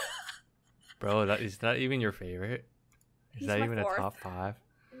bad. Bro, is that even your favorite? Is He's that my even fourth. a top 5?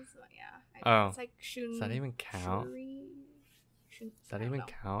 Yeah. It's like Does that even count? Does that even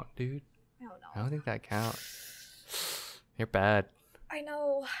count, dude? I don't know. I don't think that counts. You're bad. I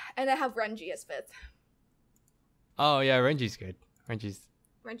know. And I have Renji as 5th. Oh yeah, Renji's good. Renji's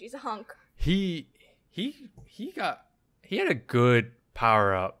a hunk. He had a good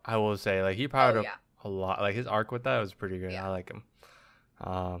power up, I will say. Like he powered up a lot. Like his arc with that was pretty good. I like him.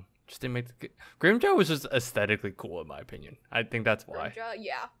 Just didn't make Grimjaw was just aesthetically cool in my opinion. I think that's why. Grimjaw,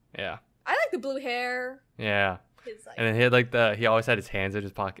 yeah. Yeah. I like the blue hair. Yeah. His, like, and then he had he always had his hands in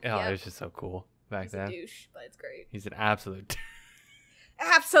his pocket. Oh, it was just so cool back he's then. He's a douche, but it's great. He's an absolute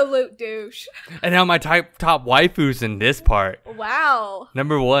absolute douche. And now my top waifus in this part. Wow.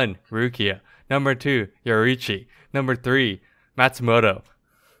 Number 1, Rukia. Number 2, Yoriichi. Number 3, Matsumoto.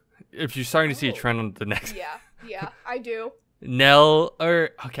 If you're starting to see a trend on the next. Yeah, I do. Nell, I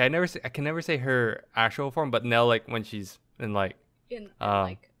can never say her actual form, but Nell, like when she's in like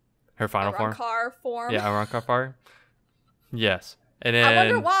her final form. Yeah, Arrancar form. Yes, and then I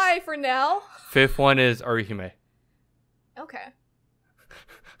wonder why for Nell. 5th one is Orihime. Okay.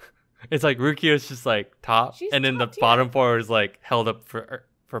 It's like Rukia's just like top, and then the bottom 4 is like held up for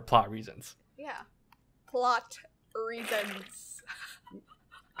plot reasons. Yeah, plot reasons.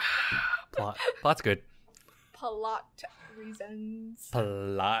 Plot's good. Plot reasons.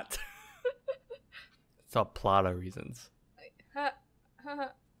 Plot. It's all plot of reasons.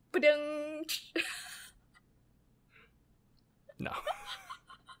 No.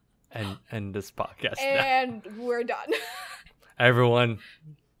 And this podcast. And we're done. Everyone.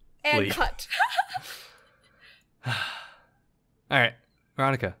 And leave. Cut. All right,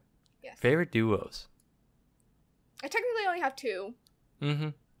 Veronica. Yes. Favorite duos. I technically only have 2. Mm-hmm.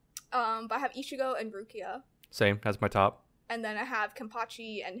 But I have Ichigo and Rukia. Same. That's my top. And then I have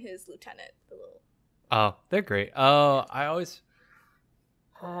Kenpachi and his lieutenant. The little. Oh, they're great. Oh, I always.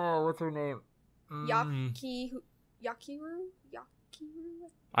 Oh, what's her name? Yakiru.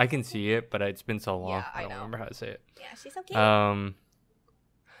 I can see it, but it's been so long. Yeah, I don't remember how to say it. Yeah, she's so cute.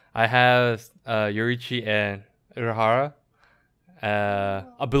 I have Yoriichi and Urahara.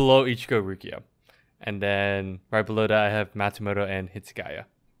 Below Ichigo, Rukia. And then right below that, I have Matsumoto and Hitsugaya.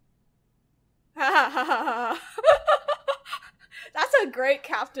 That's a great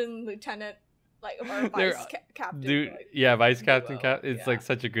captain lieutenant, like or vice captain. Dude, like, yeah, vice captain. duo. It's like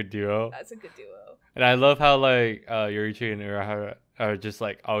such a good duo. That's a good duo. And I love how like Yoriichi and Urahara are just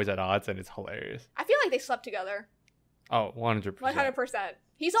like always at odds, and it's hilarious. I feel like they slept together. Oh, 100%. 100%.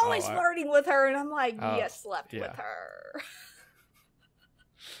 He's always flirting with her, and I'm like, you slept with her.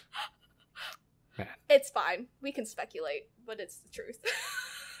 Man. It's fine. We can speculate, but it's the truth.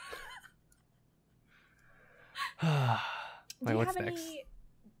 Do you what's have next? any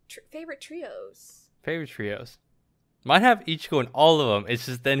favorite trios? Favorite trios. Might have Ichigo in all of them. It's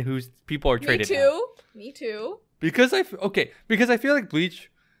just then who's people are traded. Me too. Because I feel like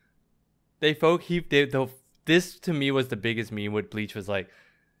Bleach. This to me was the biggest meme with Bleach was like,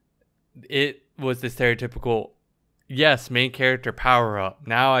 it was the stereotypical, yes, main character power up.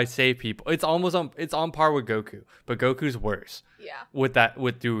 Now I save people. It's on par with Goku, but Goku's worse. Yeah.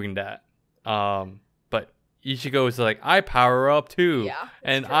 With doing that. But Ichigo is like, I power up too. Yeah.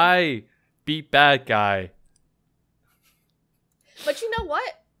 And true. I beat bad guy. But you know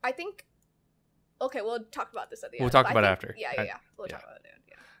what? I think. Okay, we'll talk about this at the end. We'll talk about it after. Yeah. We'll talk about it at the end.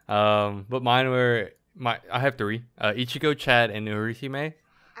 Yeah. But mine were I have 3. Ichigo, Chad, and Urihime.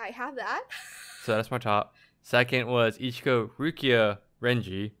 I have that. So that's my top. Second was Ichigo, Rukia,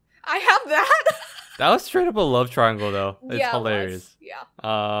 Renji. I have that. That was straight up a love triangle though. It's hilarious.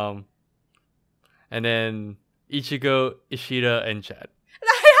 Yeah. And then Ichigo, Ishida, and Chad.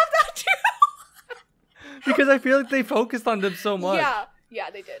 I have that too. Because I feel like they focused on them so much. Yeah,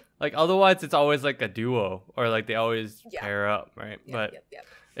 they did. Like otherwise it's always like a duo or like they always pair up, right? But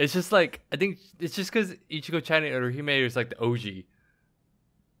it's just like, I think it's just because Ichigo, Chad, and Urihime is like the OG.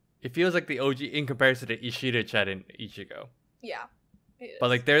 It feels like the OG in comparison to Ishida, Chad, and Ichigo. Yeah. But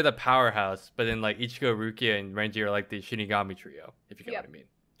like they're the powerhouse, but then like Ichigo, Rukia, and Renji are like the Shinigami trio, if you get what I mean.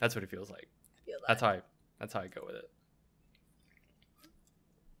 That's what it feels like. I feel that. That's how I go with it.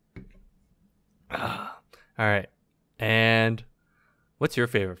 All right. And what's your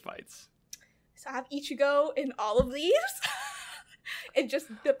favorite fights? So I have Ichigo in all of these. It just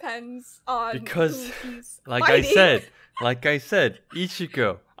depends on Because, who he's like fighting. I said,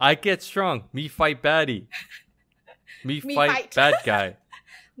 Ichigo, I get strong. Me fight baddie. Me fight bad guy.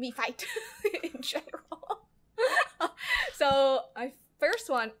 Me fight in general. So my first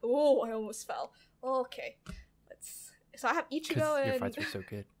one, oh, I almost fell. Okay, so I have Ichigo Because and your fights were so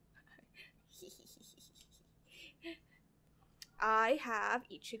good. I have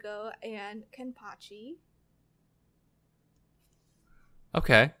Ichigo and Kenpachi.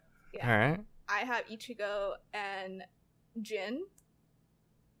 Okay. Yeah. All right. I have Ichigo and Jin.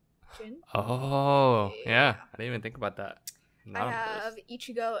 Oh, yeah. Yeah. I didn't even think about that. Not I on the have list.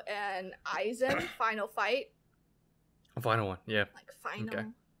 Ichigo and Aizen. Final fight. Final one. Yeah. Like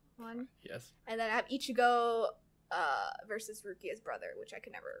final one. Yes. And then I have Ichigo versus Rukia's brother, which I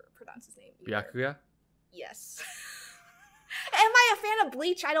can never pronounce his name either. Byakuya? Yes. Am I a fan of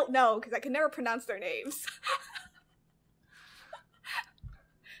Bleach? I don't know, because I can never pronounce their names.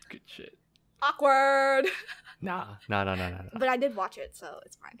 Good shit. Awkward. Nah. But I did watch it, so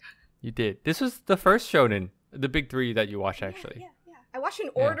it's fine. You did. This was the first shonen, the big three that you watched, actually. Yeah. I watched in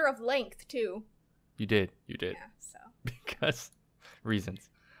order of length, too. You did. Yeah, so. Because reasons.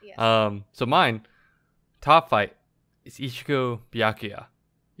 Yes. So mine, top fight is Ichigo Byakuya.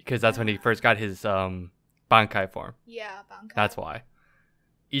 Because that's when he first got his Bankai form. Yeah, Bankai. That's why.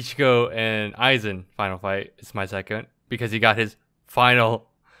 Ichigo and Aizen final fight is my second. Because he got his final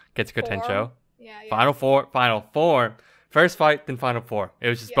Getsuko Form. Tensho. Yeah. Final form. First fight, then final form. It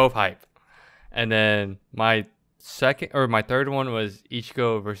was just both hype. And then my third one was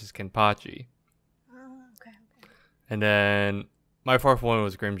Ichigo versus Kenpachi. Oh, okay. And then my fourth one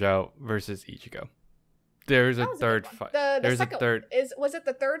was Grimmjow versus Ichigo. There's a third fight. There's a third. Was it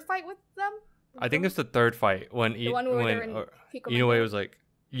the third fight with them? I think it's the third fight when the one where they're in Inoue was like,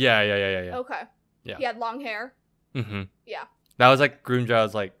 yeah. Okay. Yeah. He had long hair. Mm-hmm. Yeah. That was like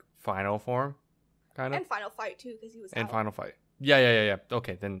Grimmjow's like final form, kind of. And final fight too, because he was And out. final fight. Yeah.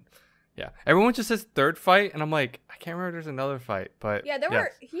 Okay, then. Yeah, everyone just says third fight, and I'm like, I can't remember. There's another fight, but Yeah, there were.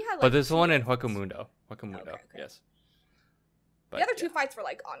 He had like. but there's two one in fights. Wakamundo. Okay. Yes. But, The other two fights were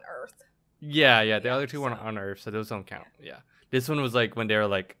like on Earth. Yeah. The other two so- were on Earth, so those don't count. Yeah. This one was like when they were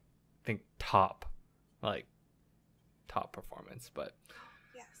like, I think top performance, but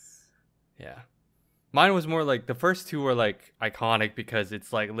Yes. yeah. Mine was more like the first two were like iconic because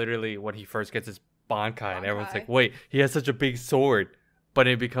it's like literally when he first gets his Bankai and everyone's like, wait, he has such a big sword, but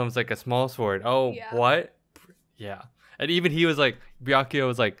it becomes like a small sword. Oh, Yeah. what? Yeah. And even he was like, Byakuya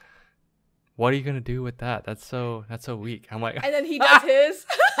was like, what are you gonna do with that? That's so weak. I'm like, And then he does his.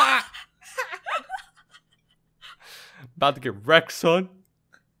 about to get wrecked, son.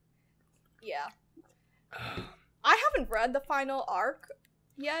 Yeah. I haven't read the final arc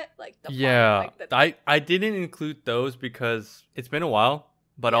yet. Like the Yeah, final, like, I didn't include those because it's been a while,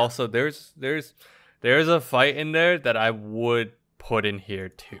 but also there's a fight in there that I would put in here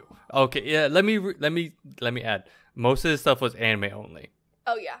too. Okay, yeah, let me add. Most of this stuff was anime only.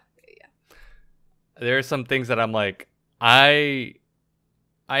 Oh yeah. There are some things that I'm like, I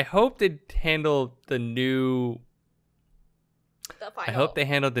hope they handle the new. The final. I hope they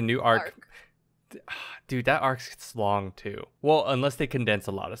handle the new arc. Dude, that arc's long too. Well, unless they condense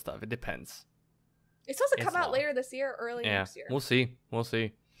a lot of stuff, it depends. It's supposed to It's come out long. later this year, or early next year. We'll see.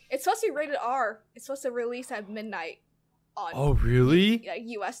 It's supposed to be rated R. It's supposed to release at midnight on Oh, really?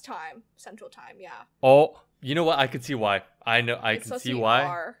 U.S. time, Central Time. Yeah. Oh, you know what? I can see why. I know. I It's can supposed see to be why.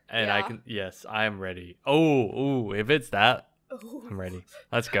 R. And I can. Yes, I am ready. Oh, if it's that, Ooh. I'm ready.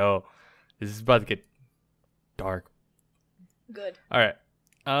 Let's go. This is about to get dark. Good. All right.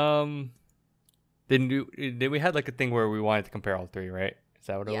 Then we had like a thing where we wanted to compare all three, right? Is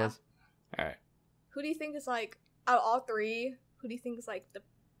that what it was? All right. Who do you think is like out of all three? Who do you think is like the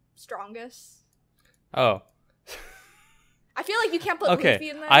strongest? Oh. I feel like you can't put Okay. Luffy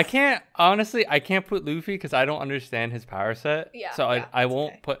in this. I can't put Luffy because I don't understand his power set. Yeah, So yeah, I that's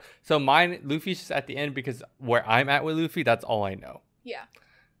won't okay. put. So mine, Luffy's just at the end because where I'm at with Luffy, that's all I know. Yeah.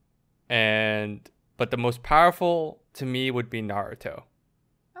 But the most powerful to me would be Naruto,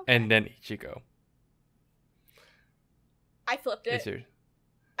 Okay. and then Ichigo. I flipped it. Is there-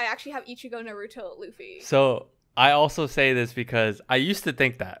 I actually have Ichigo, Naruto, Luffy. So I also say this because I used to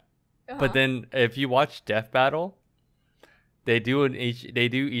think that, Uh-huh. but then if you watch Death Battle, they do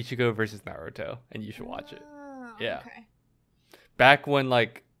Ichigo versus Naruto, and you should watch it. Oh, Yeah. Okay. Back when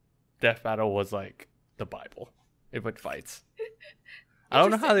like Death Battle was like the Bible, it would fights. I don't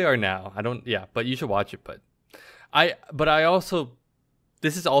know how they are now. But you should watch it. But I also,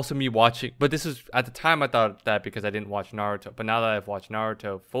 this is also me watching. But this is at the time I thought that because I didn't watch Naruto. But now that I've watched Naruto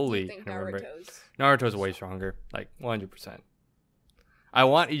Do fully, you think I remember Naruto's Naruto's way stronger, like 100%. I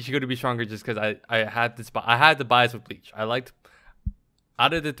want Ichigo to be stronger just because I had the bias with Bleach. I liked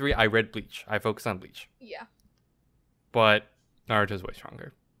out of the three. I read Bleach. I focused on Bleach. Yeah. But Naruto's way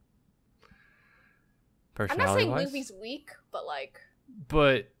stronger. I'm not saying Personality-wise. Luffy's weak, but like,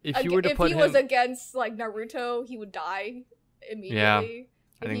 But if you were to if put he him, was against like Naruto, he would die immediately.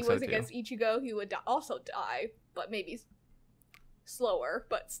 I If think he so was too. against Ichigo, he would also die, but maybe slower.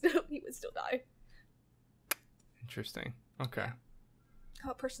 But still, he would still die. Interesting. Okay. How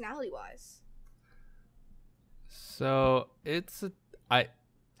about personality-wise? So it's I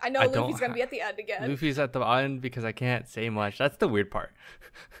know I don't Luffy's gonna be at the end again. Luffy's at the end because I can't say much. That's the weird part.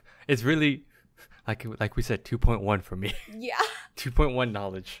 It's really like we said, 2.1 for me. Yeah. 2.1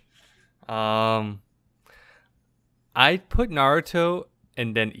 knowledge. I'd put Naruto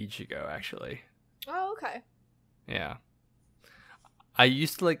and then Ichigo actually. Oh, okay. Yeah. I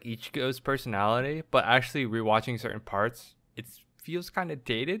used to like Ichigo's personality, but actually rewatching certain parts, it feels kind of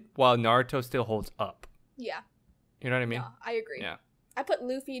dated while Naruto still holds up. Yeah. You know what I mean? Yeah, I agree. Yeah. I put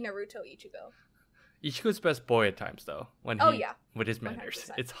Luffy, Naruto, Ichigo. Ichigo's best boy at times though, when Oh, he yeah. with his manners.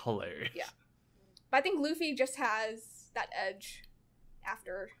 100%. It's hilarious. Yeah. But I think Luffy just has that edge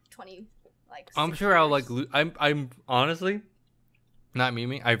after 20 I'm 6 sure I'll years. like I'm honestly not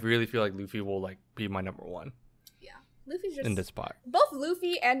memeing. I really feel like Luffy will like be my number one Yeah. Luffy's just in this spot. both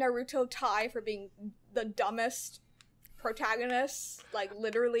Luffy and Naruto tie for being the dumbest protagonists, like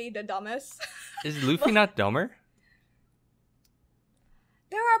literally the dumbest. Is Luffy not dumber?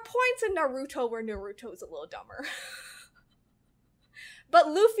 There are points in Naruto where Naruto is a little dumber. But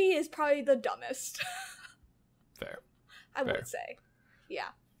Luffy is probably the dumbest. Fair. I Fair. would say. Yeah.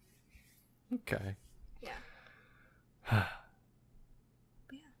 Okay. Yeah. But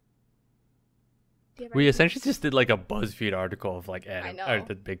yeah. Do you have We anything essentially else? just did like a BuzzFeed article of like know.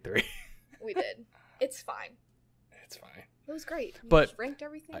 the big three. We did. It's fine. It's fine. It was great. We But just ranked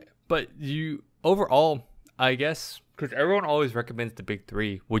everything. But you overall, I guess, because everyone always recommends the big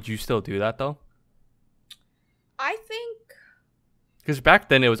three. Would you still do that though? I think Because back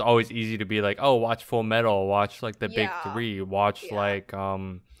then it was always easy to be like, oh, watch Full Metal, watch like the Yeah. big three, watch Yeah. like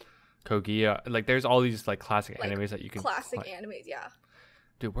Kogia. Like there's all these like classic Like, animes that you can classic like, animes, yeah.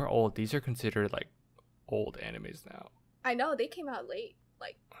 Dude, we're old. These are considered like old animes now. I know they came out late,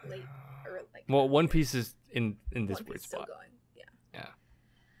 or like. Well, One Piece is in this One Piece weird is still spot. going. Yeah. Yeah.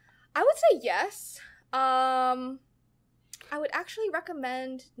 I would say yes. I would actually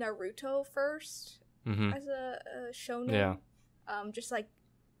recommend Naruto first Mm-hmm. as a shonen. Yeah. Just like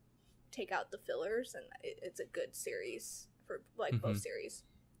take out the fillers, and it's a good series for like Mhm. both series.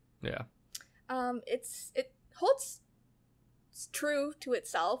 Yeah. It holds true to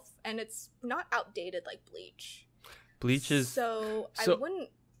itself, and it's not outdated like Bleach. Bleach is so I so- wouldn't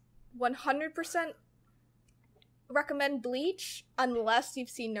 100% recommend Bleach unless you've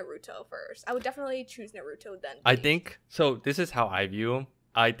seen Naruto first. I would definitely choose Naruto then Bleach. I think so. This is how I view him.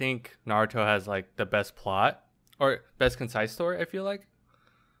 I think Naruto has like the best plot or best concise story. I feel like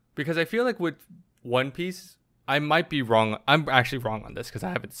because I feel like with One Piece, I might be wrong. I'm actually wrong on this because I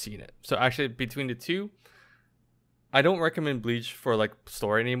haven't seen it. So actually, between the two, I don't recommend Bleach for like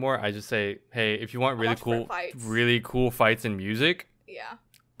story anymore. I just say, hey, if you want I'll watch for really fights. cool fights and music, Yeah,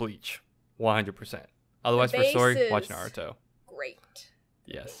 Bleach, 100%. Otherwise, for story, watch base is- Naruto. great.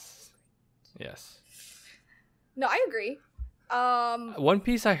 Yes, yes. No, I agree. One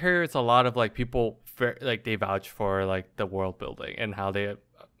Piece, I hear it's a lot of like people like they vouch for like the world building and how they.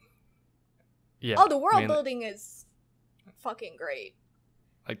 Yeah. Oh, the world mainly, building is fucking great.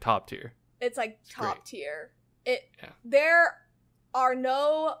 like top tier. It's like It's top great. tier. Yeah. There are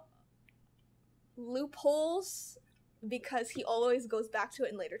no loopholes because he always goes back to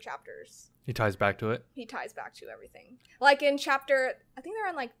it in later chapters. He ties back to it. He ties back to everything. Like in chapter, I think they're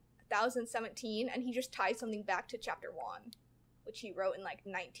on like 1017, and he just ties something back to chapter 1, which he wrote in like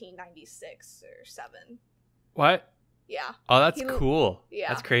 1996 or 7. What? Yeah, Oh, that's He- cool. yeah.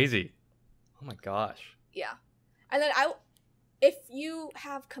 That's crazy. Oh my gosh. yeah. And then if you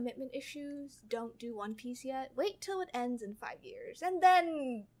have commitment issues, don't do One Piece yet. Wait till it ends in 5 years, and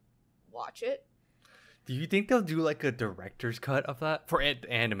then watch it. Do you think they'll do like a director's cut of that for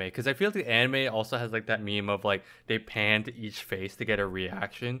anime? Because I feel like the anime also has like that meme of like they pan to each face to get a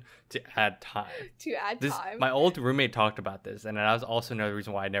reaction to add time. To add time. My old roommate talked about this, and that was also another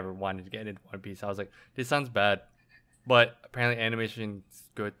reason why I never wanted to get into One Piece. I was like, this sounds bad, but apparently animation's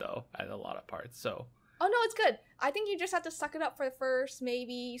good though at a lot of parts. So Oh no, it's good. I think you just have to suck it up for the first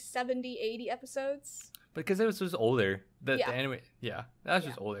maybe 70, 80 episodes. because it was just older, the Yeah. anime, yeah, that was Yeah.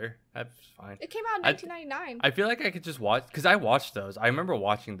 just older. That's fine. It came out in I- 1999. I feel like I could just watch because I watched those. I remember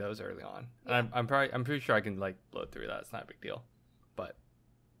watching those early on, Yeah. and I'm pretty sure I can like blow through that. It's not a big deal, but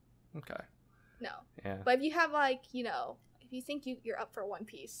okay. No. Yeah. But if you have like, you know, if you think you're up for One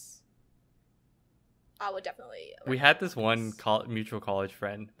Piece, I would definitely. We had this one mutual college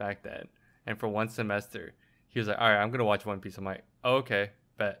friend back then, and for one semester, he was like, "All right, I'm gonna watch One Piece." I'm like, oh, "Okay,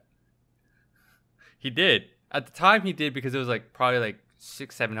 bet." He did. At the time, he did because it was like probably like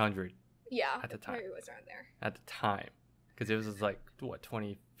 600-700. Yeah. At the time. It was around there. At the time, because it was like what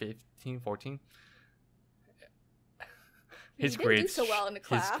 2015, 14. His grades didn't do so well in the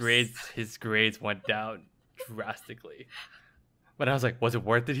class. His grades went down drastically. But I was like, "Was it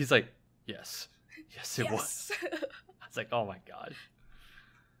worth it?" He's like, "Yes." Yes, it was. I was like, oh my gosh.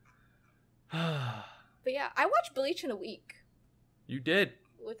 But yeah, I watched Bleach in a week. You did.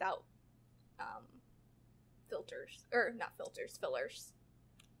 Without filters. Or not filters, fillers.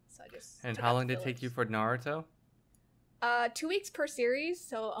 So I just. And how long did it take you for Naruto? 2 weeks per series,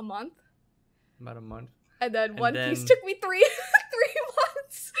 so a month. About a month. And then One Piece took me 3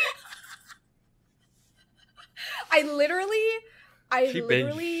 months. I literally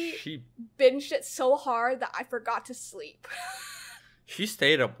binged it so hard that I forgot to sleep. She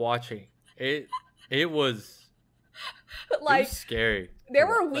stayed up watching. It was like it was scary. There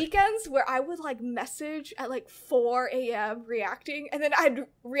were weekends where I would like message at like 4 a.m. reacting, and then I'd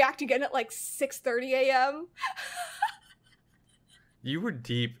react again at like 6:30 a.m. You were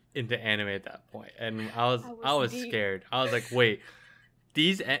deep into anime at that point, and I was scared. I was like, wait,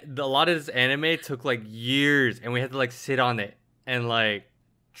 a lot of this anime took like years, and we had to like sit on it and like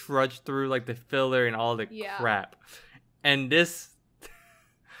trudge through like the filler and all the crap. And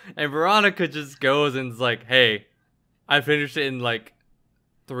and Veronica just goes and is like, hey, I finished it in like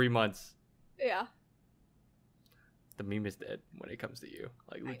 3 months. Yeah. The meme is dead when it comes to you.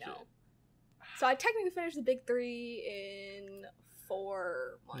 Like, legit. I know. So I technically finished the big 3 in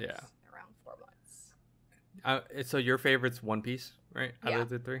 4 months. Yeah. Around 4 months. So your favorite's One Piece, right? Yeah. Out of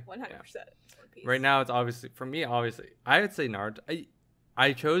the 3? 100%. One Piece. Right now, it's obviously I would say Naruto.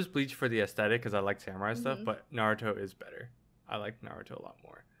 I chose Bleach for the aesthetic because I like samurai stuff, but Naruto is better. I like Naruto a lot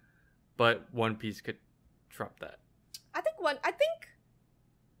more. But One Piece could trump that. I think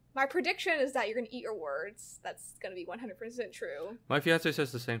my prediction is that you're going to eat your words. That's going to be 100% true. My fiance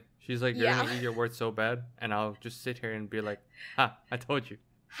says the same. She's like, you're going to eat your words so bad, and I'll just sit here and be like, ha, I told you.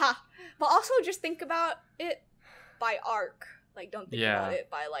 Ha. But also just think about it by arc. Like, don't think about it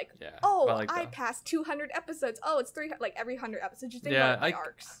by like, I passed 200 episodes. Oh, it's 300. Like, every 100 episodes. Just think about it by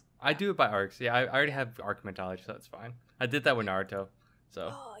arcs. I do it by arcs. Yeah, I already have arc mentality, so that's fine. I did that with Naruto.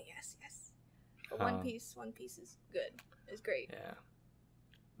 So. Oh, yes. But One Piece is good. It's great. Yeah.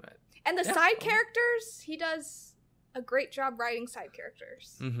 But, and the side characters, he does a great job writing side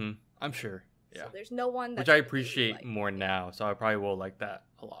characters. Mm-hmm. I'm sure. Yeah. So there's no one that which I appreciate more now, so I probably will like that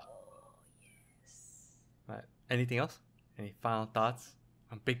a lot. Oh, yes. But anything else? Any final thoughts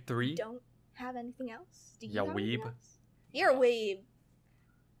on Big 3? Don't have anything else. Do you have weeb? Anything else? You're a weeb.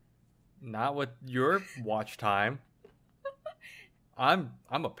 Not with your watch time. I'm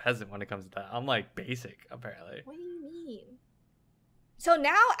a peasant when it comes to that. I'm like basic, apparently. What do you mean? So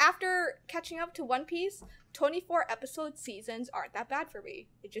now, after catching up to One Piece, 24 episode seasons aren't that bad for me.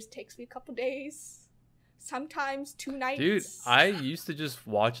 It just takes me a couple days. Sometimes 2 nights. Dude, I used to just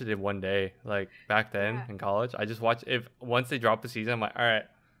watch it in one day. Like, back then in college. I just watch once they drop the season, I'm like, all right.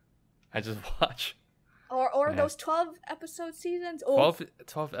 I just watch. Or those 12 episode seasons. Oh,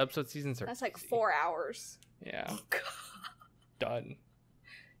 12 episode seasons are That's like 4 hours. Yeah. Done.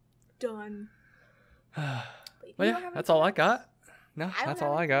 But yeah, that's all I got. No, that's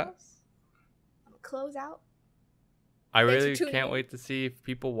all I got. I'm gonna close out. I really can't wait to see if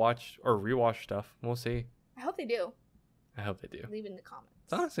people watch or rewatch stuff. We'll see. I hope they do. I hope they do. Leave it in the comments.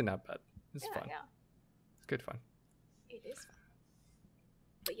 It's honestly not bad. It's fun. Yeah. It's good fun. It is fun.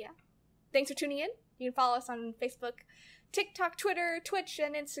 But yeah. Thanks for tuning in. You can follow us on Facebook, TikTok, Twitter, Twitch,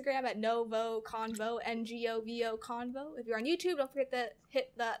 and Instagram at NgoVo Convo, NgoVo Convo. If you're on YouTube, don't forget to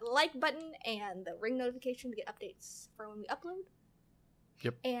hit the like button and the ring notification to get updates for when we upload.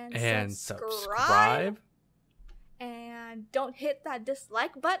 Yep. And subscribe. And don't hit that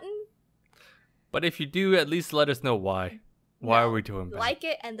dislike button. But if you do, at least let us know why. Why are we doing bad? Like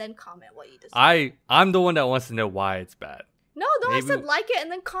it and then comment what you dislike. I'm the one that wants to know why it's bad. No, I said like it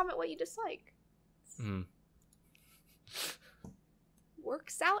and then comment what you dislike.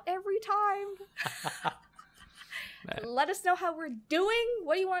 Works out every time. Let us know how we're doing.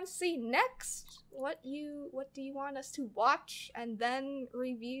 What do you want to see next? What do you want us to watch and then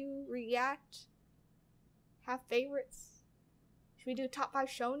review, react, have favorites? Should we do top 5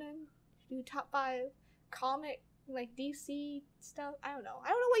 shonen? Should we do top 5 comic, like DC stuff? I don't know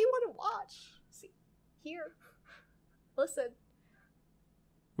what you want to watch. See, here, listen.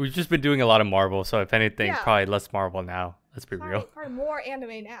 We've just been doing a lot of Marvel, so if anything, Yeah. probably less Marvel now. Let's be real. Probably more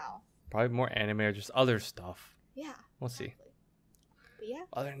anime now. Probably more anime or just other stuff. Yeah. We'll see. But yeah,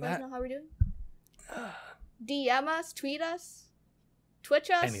 Other than let us that, know how we're doing. DM us, tweet us,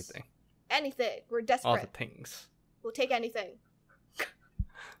 Twitch us. anything. Anything. We're desperate. All the things. We'll take anything.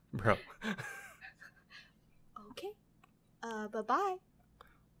 Bro. Okay. Bye-bye.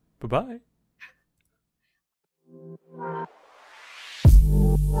 Bye-bye.